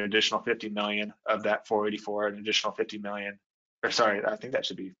was an additional 50 million of that 484, an additional 50 million, or sorry, I think that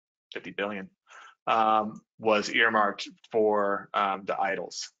should be 50 billion. was earmarked for the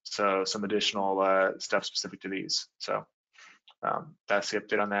idles. So some additional stuff specific to these. So that's the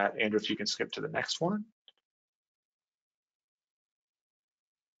update on that. Andrew, if you can skip to the next one.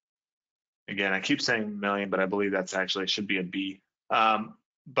 Again, I keep saying million, but I believe that's actually should be a B. You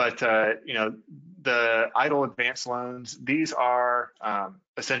know, the idle advance loans, these are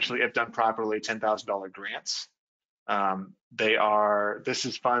essentially, if done properly, $10,000 grants. This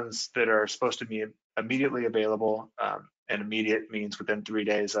is funds that are supposed to be immediately available, and immediate means within 3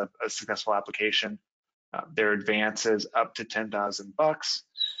 days of a successful application. Their advance is up to $10,000,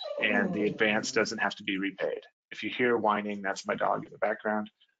 and the advance doesn't have to be repaid. If you hear whining, that's my dog in the background.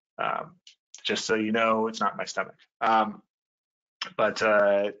 Just so you know, it's not my stomach.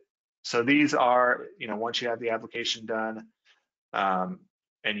 So these are, you know, once you have the application done and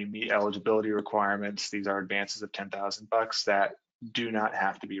you meet eligibility requirements, these are advances of $10,000 that do not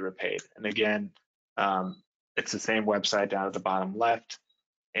have to be repaid. And again, it's the same website down at the bottom left,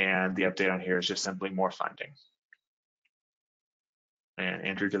 and the update on here is just simply more funding. And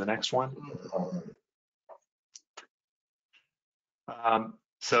Andrew, to the next one.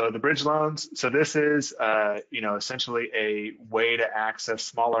 So the bridge loans, so this is, you know, essentially a way to access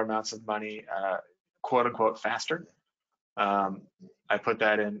smaller amounts of money, quote unquote, faster. I put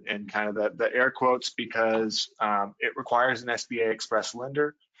that in kind of the air quotes because it requires an SBA Express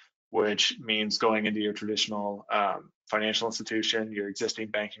lender, which means going into your traditional financial institution, your existing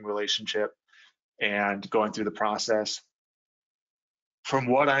banking relationship, and going through the process. From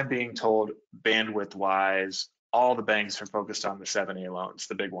what I'm being told, bandwidth-wise, all the banks are focused on the 7A loans,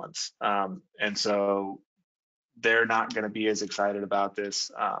 the big ones. And so they're not going to be as excited about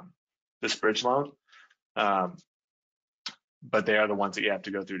this bridge loan, but they are the ones that you have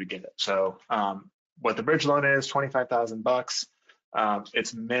to go through to get it. So what the bridge loan is, $25,000.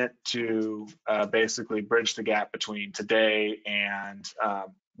 It's meant to basically bridge the gap between today and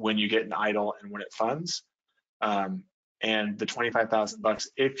when you get an idle and when it funds. And the $25,000,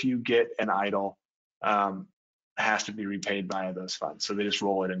 if you get an idle, has to be repaid via those funds. So they just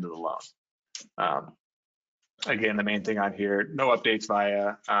roll it into the loan. Again, the main thing on here, no updates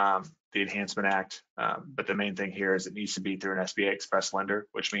via the Enhancement Act, but the main thing here is it needs to be through an SBA Express lender,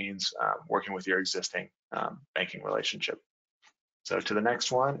 which means working with your existing banking relationship. So to the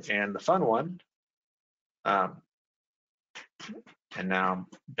next one, and the fun one. And now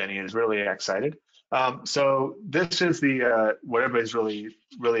Benny is really excited. So this is the what everybody's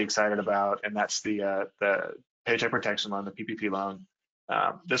really excited about, and that's the Paycheck Protection Loan, the PPP loan.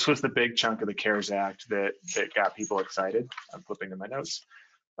 This was the big chunk of the CARES Act that got people excited. I'm flipping to my notes.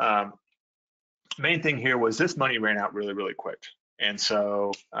 Main thing here was this money ran out really quick, and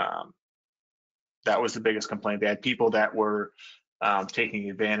so that was the biggest complaint. They had people that were taking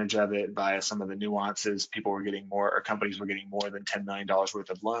advantage of it via some of the nuances. People were getting more, or companies were getting more than $10 million worth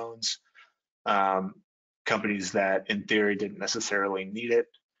of loans. Companies that in theory didn't necessarily need it.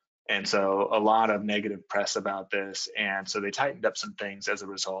 And so a lot of negative press about this. And so they tightened up some things as a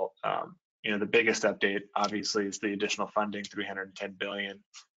result. You know, the biggest update obviously is the additional funding, $310 billion,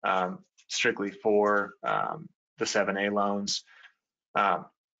 strictly for the 7A loans.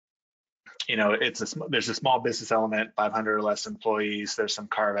 You know, there's a small business element, 500 or less employees. There's some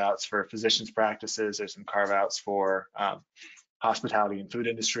carve outs for physicians practices. There's some carve outs for hospitality and food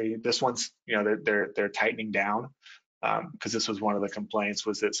industry. This one's, you know, they're tightening down because this was one of the complaints,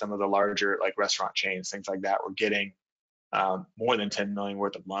 was that some of the larger like restaurant chains, things like that, were getting more than 10 million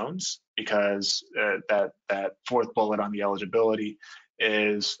worth of loans, because that fourth bullet on the eligibility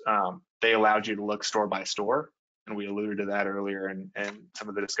is they allowed you to look store by store. And we alluded to that earlier in some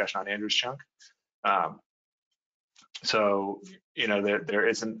of the discussion on Andrew's chunk. So, you know, there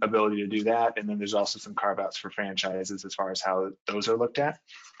is an ability to do that. And then there's also some carve outs for franchises as far as how those are looked at.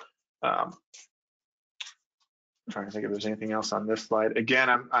 I'm trying to think if there's anything else on this slide. Again,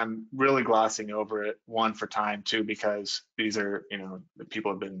 I'm really glossing over it, one, for time, two, because these are, you know,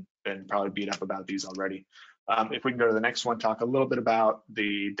 people have been probably beat up about these already. If we can go to the next one, talk a little bit about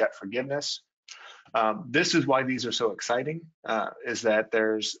the debt forgiveness. This is why these are so exciting, is that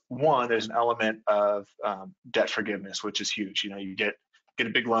there's an element of debt forgiveness, which is huge. You know, you get a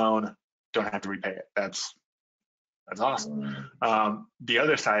big loan, don't have to repay it. That's awesome. The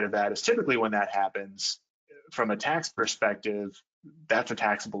other side of that is typically when that happens, from a tax perspective, that's a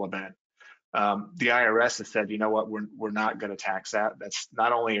taxable event. The IRS has said, you know what, we're not going to tax that. That's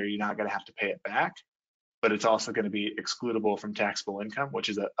not only are you not going to have to pay it back, but it's also going to be excludable from taxable income, which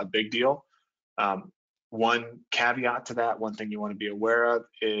is a big deal. One caveat to that, one thing you want to be aware of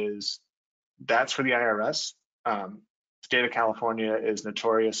is that's for the IRS. State of California is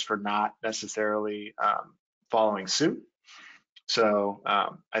notorious for not necessarily following suit. So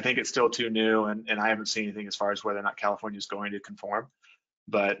I think it's still too new, and I haven't seen anything as far as whether or not California is going to conform.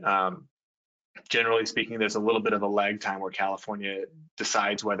 But generally speaking, there's a little bit of a lag time where California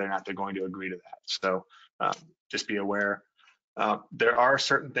decides whether or not they're going to agree to that. So just be aware. There are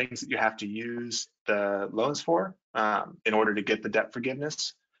certain things that you have to use the loans for in order to get the debt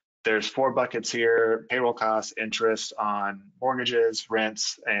forgiveness. There's 4 buckets here: payroll costs, interest on mortgages,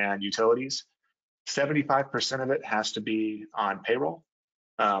 rents, and utilities. 75% of it has to be on payroll.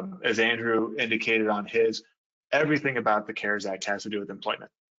 As Andrew indicated on his, everything about the CARES Act has to do with employment.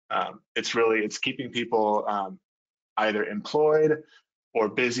 It's keeping people either employed or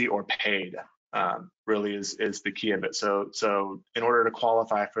busy or paid, really is the key of it. So in order to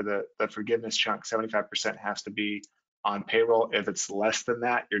qualify for the forgiveness chunk, 75% has to be on payroll. If it's less than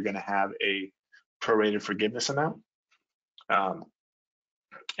that, you're going to have a prorated forgiveness amount.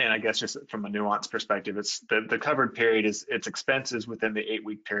 And I guess just from a nuance perspective, it's the covered period is its expenses within the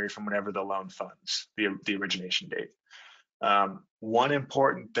 8-week period from whenever the loan funds, the origination date. One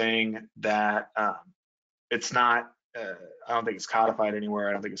important thing that it's not, I don't think it's codified anywhere.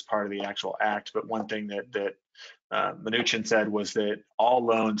 I don't think it's part of the actual act, but one thing that Mnuchin said was that all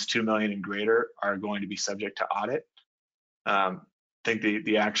loans 2 million and greater are going to be subject to audit. I think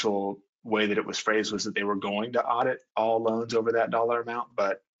the actual way that it was phrased was that they were going to audit all loans over that dollar amount,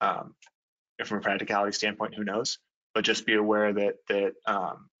 but from a practicality standpoint, who knows? But just be aware that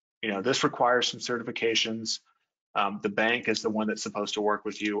this requires some certifications. The bank is the one that's supposed to work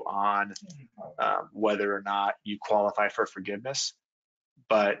with you on whether or not you qualify for forgiveness,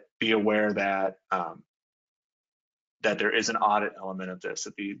 but be aware that that there is an audit element of this,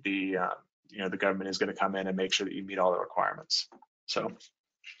 that the government is going to come in and make sure that you meet all the requirements. So,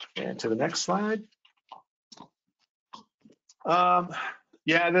 and to the next slide.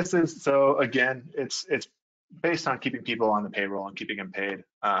 Yeah, this is, so again, it's based on keeping people on the payroll and keeping them paid.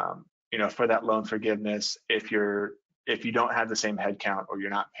 For that loan forgiveness, if you don't have the same head count or you're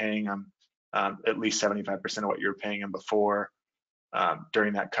not paying them at least 75% of what you're paying them before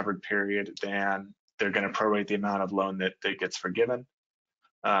during that covered period, then they're going to prorate the amount of loan that gets forgiven.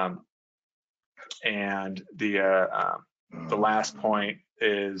 And the last point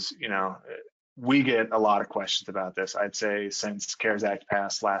is, we get a lot of questions about this. I'd say since CARES Act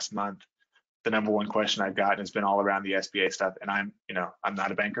passed last month, the number one question I've gotten has been all around the SBA stuff. And I'm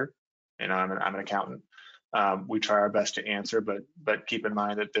not a banker, I'm an accountant. We try our best to answer, but keep in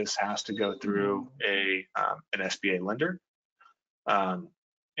mind that this has to go through an SBA lender.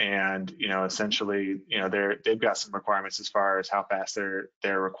 And essentially, they've got some requirements as far as how fast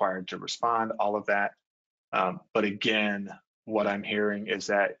they're required to respond, all of that. But again, what I'm hearing is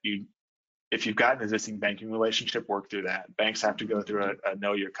that if you've got an existing banking relationship, work through that. Banks have to go through a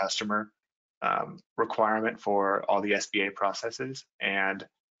know your customer requirement for all the SBA processes, and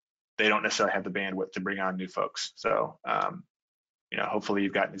they don't necessarily have the bandwidth to bring on new folks. So, hopefully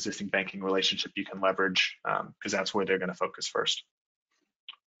you've got an existing banking relationship you can leverage, because that's where they're going to focus first.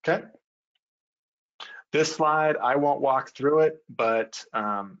 Okay. This slide, I won't walk through it, but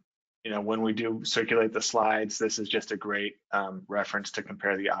when we do circulate the slides, this is just a great reference to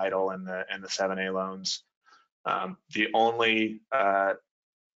compare the EIDL and the 7A loans. The only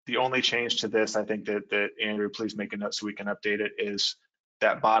change to this, I think that Andrew, please make a note so we can update it, is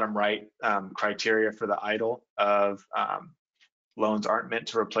that bottom right criteria for the EIDL of loans aren't meant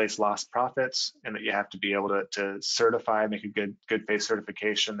to replace lost profits, and that you have to be able to certify, make a good faith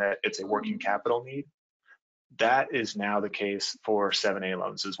certification that it's a working capital need. That is now the case for 7A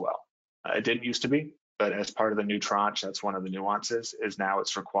loans as well. It didn't used to be, but as part of the new tranche, that's one of the nuances, is now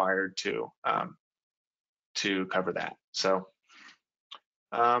it's required to cover that. So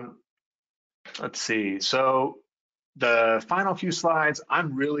let's see. So the final few slides,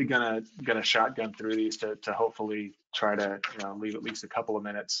 I'm really gonna shotgun through these to hopefully try to leave at least a couple of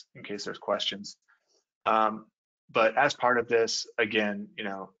minutes in case there's questions. But as part of this, again,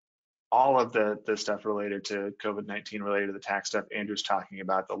 all of the stuff related to COVID-19, related to the tax stuff, Andrew's talking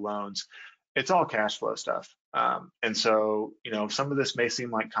about, the loans, it's all cash flow stuff. And so, some of this may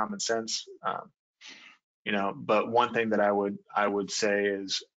seem like common sense, but one thing that I would say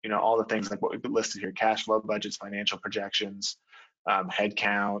is, all the things like what we've listed here: cash flow budgets, financial projections, head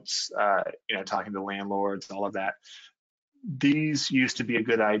counts, talking to landlords, all of that. These used to be a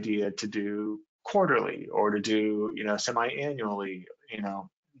good idea to do quarterly or to do, semi-annually.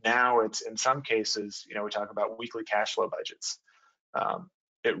 Now it's, in some cases, we talk about weekly cash flow budgets.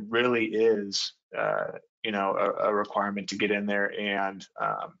 It really is, a requirement to get in there and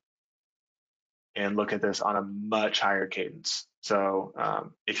and look at this on a much higher cadence. So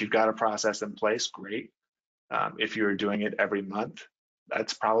if you've got a process in place, great. If you're doing it every month,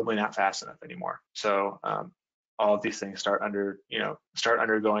 that's probably not fast enough anymore. So all of these things start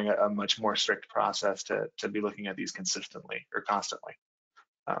undergoing a much more strict process to be looking at these consistently or constantly.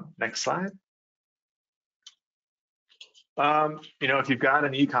 Next slide. If you've got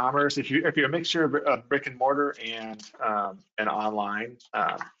an e-commerce, if you're a mixture of brick and mortar and online,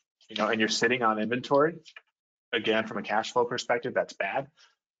 and you're sitting on inventory, again, from a cash flow perspective, that's bad.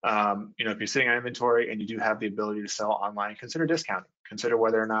 If you're sitting on inventory and you do have the ability to sell online, consider discounting. Consider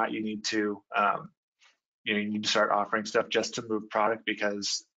whether or not you need to, you need to start offering stuff just to move product,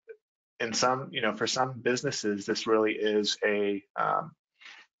 because in some, for some businesses, this really is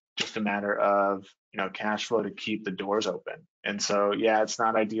just a matter of cash flow to keep the doors open. And so, yeah, it's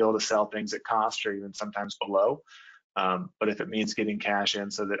not ideal to sell things at cost or even sometimes below. But if it means getting cash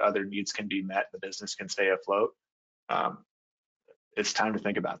in so that other needs can be met, the business can stay afloat, it's time to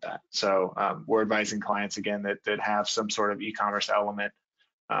think about that. So we're advising clients again that have some sort of e-commerce element.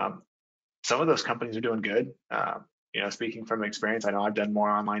 Some of those companies are doing good. Speaking from experience, I know I've done more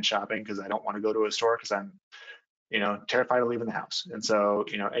online shopping because I don't want to go to a store because I'm terrified of leaving the house. And so,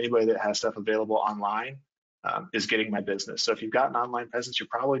 anybody that has stuff available online is getting my business. So if you've got an online presence, you're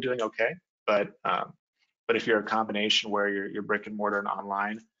probably doing okay. But if you're a combination where you're brick and mortar and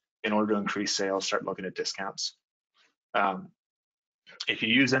online, in order to increase sales, start looking at discounts. If you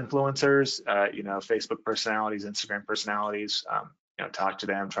use influencers, Facebook personalities, Instagram personalities, talk to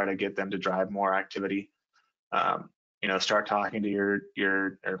them, try to get them to drive more activity. Start talking to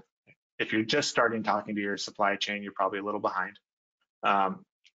if you're just starting talking to your supply chain, you're probably a little behind.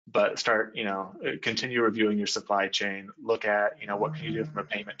 But start, continue reviewing your supply chain. Look at, what can you do from a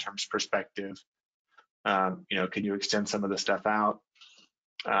payment terms perspective? Can you extend some of the stuff out?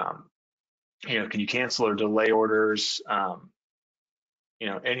 Can you cancel or delay orders?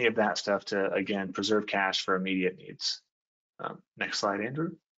 Any of that stuff to, again, preserve cash for immediate needs. Next slide,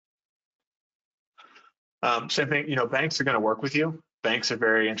 Andrew. Same thing, banks are going to work with you. Banks are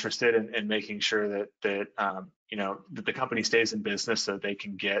very interested in making sure that the company stays in business so they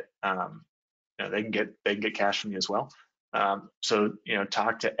can get they can get cash from you as well. So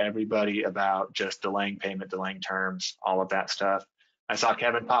talk to everybody about just delaying payment, delaying terms, all of that stuff. I saw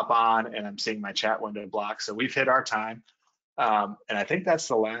Kevin pop on, and I'm seeing my chat window block. So we've hit our time, and I think that's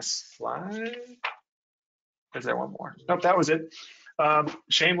the last slide. Is there one more? Nope, that was it.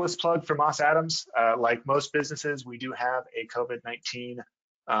 Shameless plug for Moss Adams. Like most businesses, we do have a COVID-19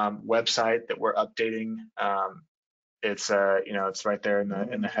 website that we're updating. It's right there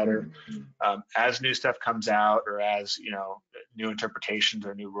in the header. As new stuff comes out, or as new interpretations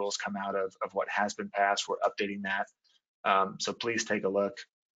or new rules come out of what has been passed, we're updating that. So please take a look.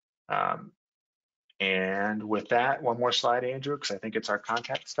 And with that, one more slide, Andrew, because I think it's our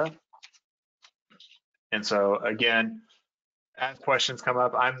contact stuff. And so again, as questions come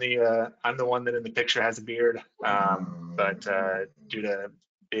up, I'm the one that in the picture has a beard, but due to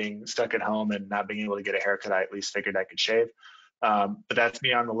being stuck at home and not being able to get a haircut, I at least figured I could shave. But that's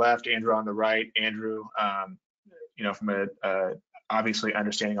me on the left, Andrew on the right. Andrew, from obviously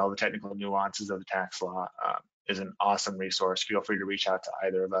understanding all the technical nuances of the tax law, is an awesome resource. Feel free to reach out to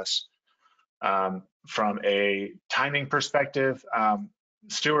either of us. From a timing perspective,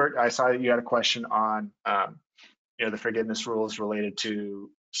 Stuart, I saw that you had a question on the forgiveness rules related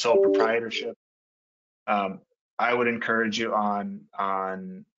to sole proprietorship. I would encourage you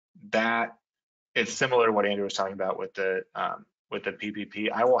on that. It's similar to what Andrew was talking about with the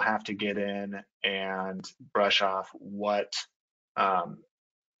PPP. I will have to get in and brush off what the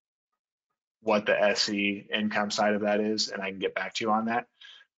SE income side of that is, and I can get back to you on that.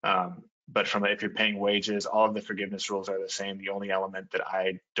 But if you're paying wages, all of the forgiveness rules are the same. The only element that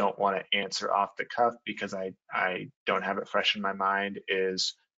I don't want to answer off the cuff because I don't have it fresh in my mind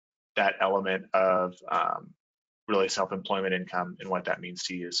is that element of really self-employment income and what that means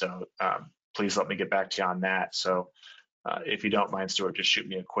to you. So please let me get back to you on that. So if you don't mind, Stuart, just shoot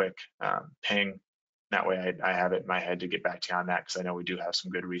me a quick ping. That way I have it in my head to get back to you on that, because I know we do have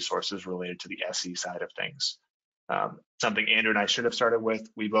some good resources related to the SE side of things. Something Andrew and I should have started with,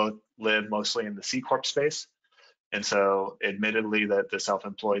 we both live mostly in the C Corp space. And so admittedly that the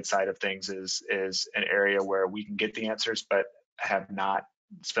self-employed side of things is an area where we can get the answers, but have not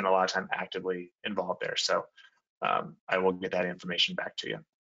spent a lot of time actively involved there. So I will get that information back to you.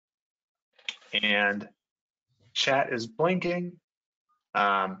 And chat is blinking.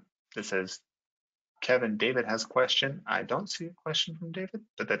 This says, Kevin, David has a question. I don't see a question from David,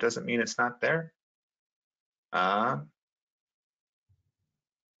 but that doesn't mean it's not there.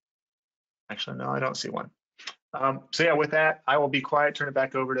 Actually, no, I don't see one. So yeah, with that, I will be quiet, turn it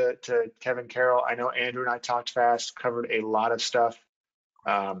back over to Kevin Carroll. I know Andrew and I talked fast, covered a lot of stuff,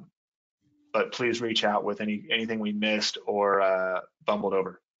 but please reach out with anything we missed or bumbled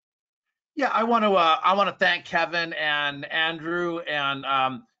over. Yeah, I want to thank Kevin and Andrew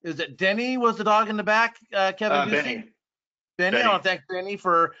and is it Denny was the dog in the back? Kevin Dusi? Benny, I want to thank Benny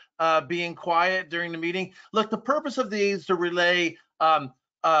for being quiet during the meeting. Look, the purpose of these is to relay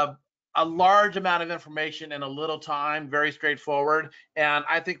a large amount of information in a little time, very straightforward, and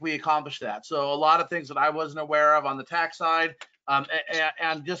I think we accomplished that. So a lot of things that I wasn't aware of on the tax side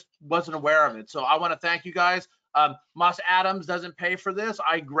and just wasn't aware of it. So I want to thank you guys. Moss Adams doesn't pay for this.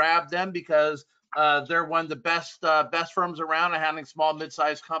 I grabbed them because they're one of the best firms around at handling small,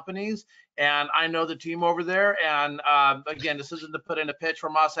 mid-sized companies. And I know the team over there. And again, this isn't to put in a pitch for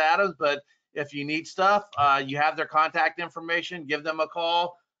Moss Adams, but if you need stuff, you have their contact information, give them a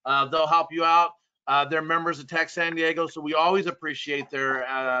call. They'll help you out. They're members of Tax San Diego, so we always appreciate their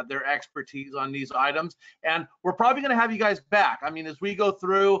expertise on these items. And we're probably going to have you guys back. I mean, as we go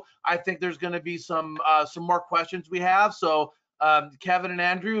through, I think there's going to be some more questions we have. So Kevin and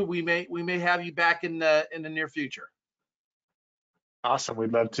Andrew, we may have you back in the near future. Awesome.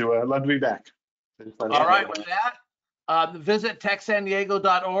 We'd love to be back. All right. With that, visit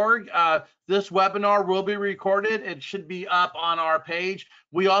techsandiego.org. This webinar will be recorded. It should be up on our page.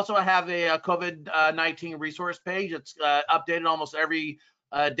 We also have a COVID-19 resource page. It's updated almost every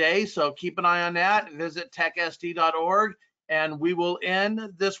day, so keep an eye on that. Visit techsd.org, and we will end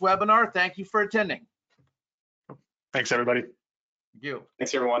this webinar. Thank you for attending. Thanks, everybody. Thank you.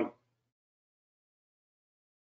 Thanks, everyone.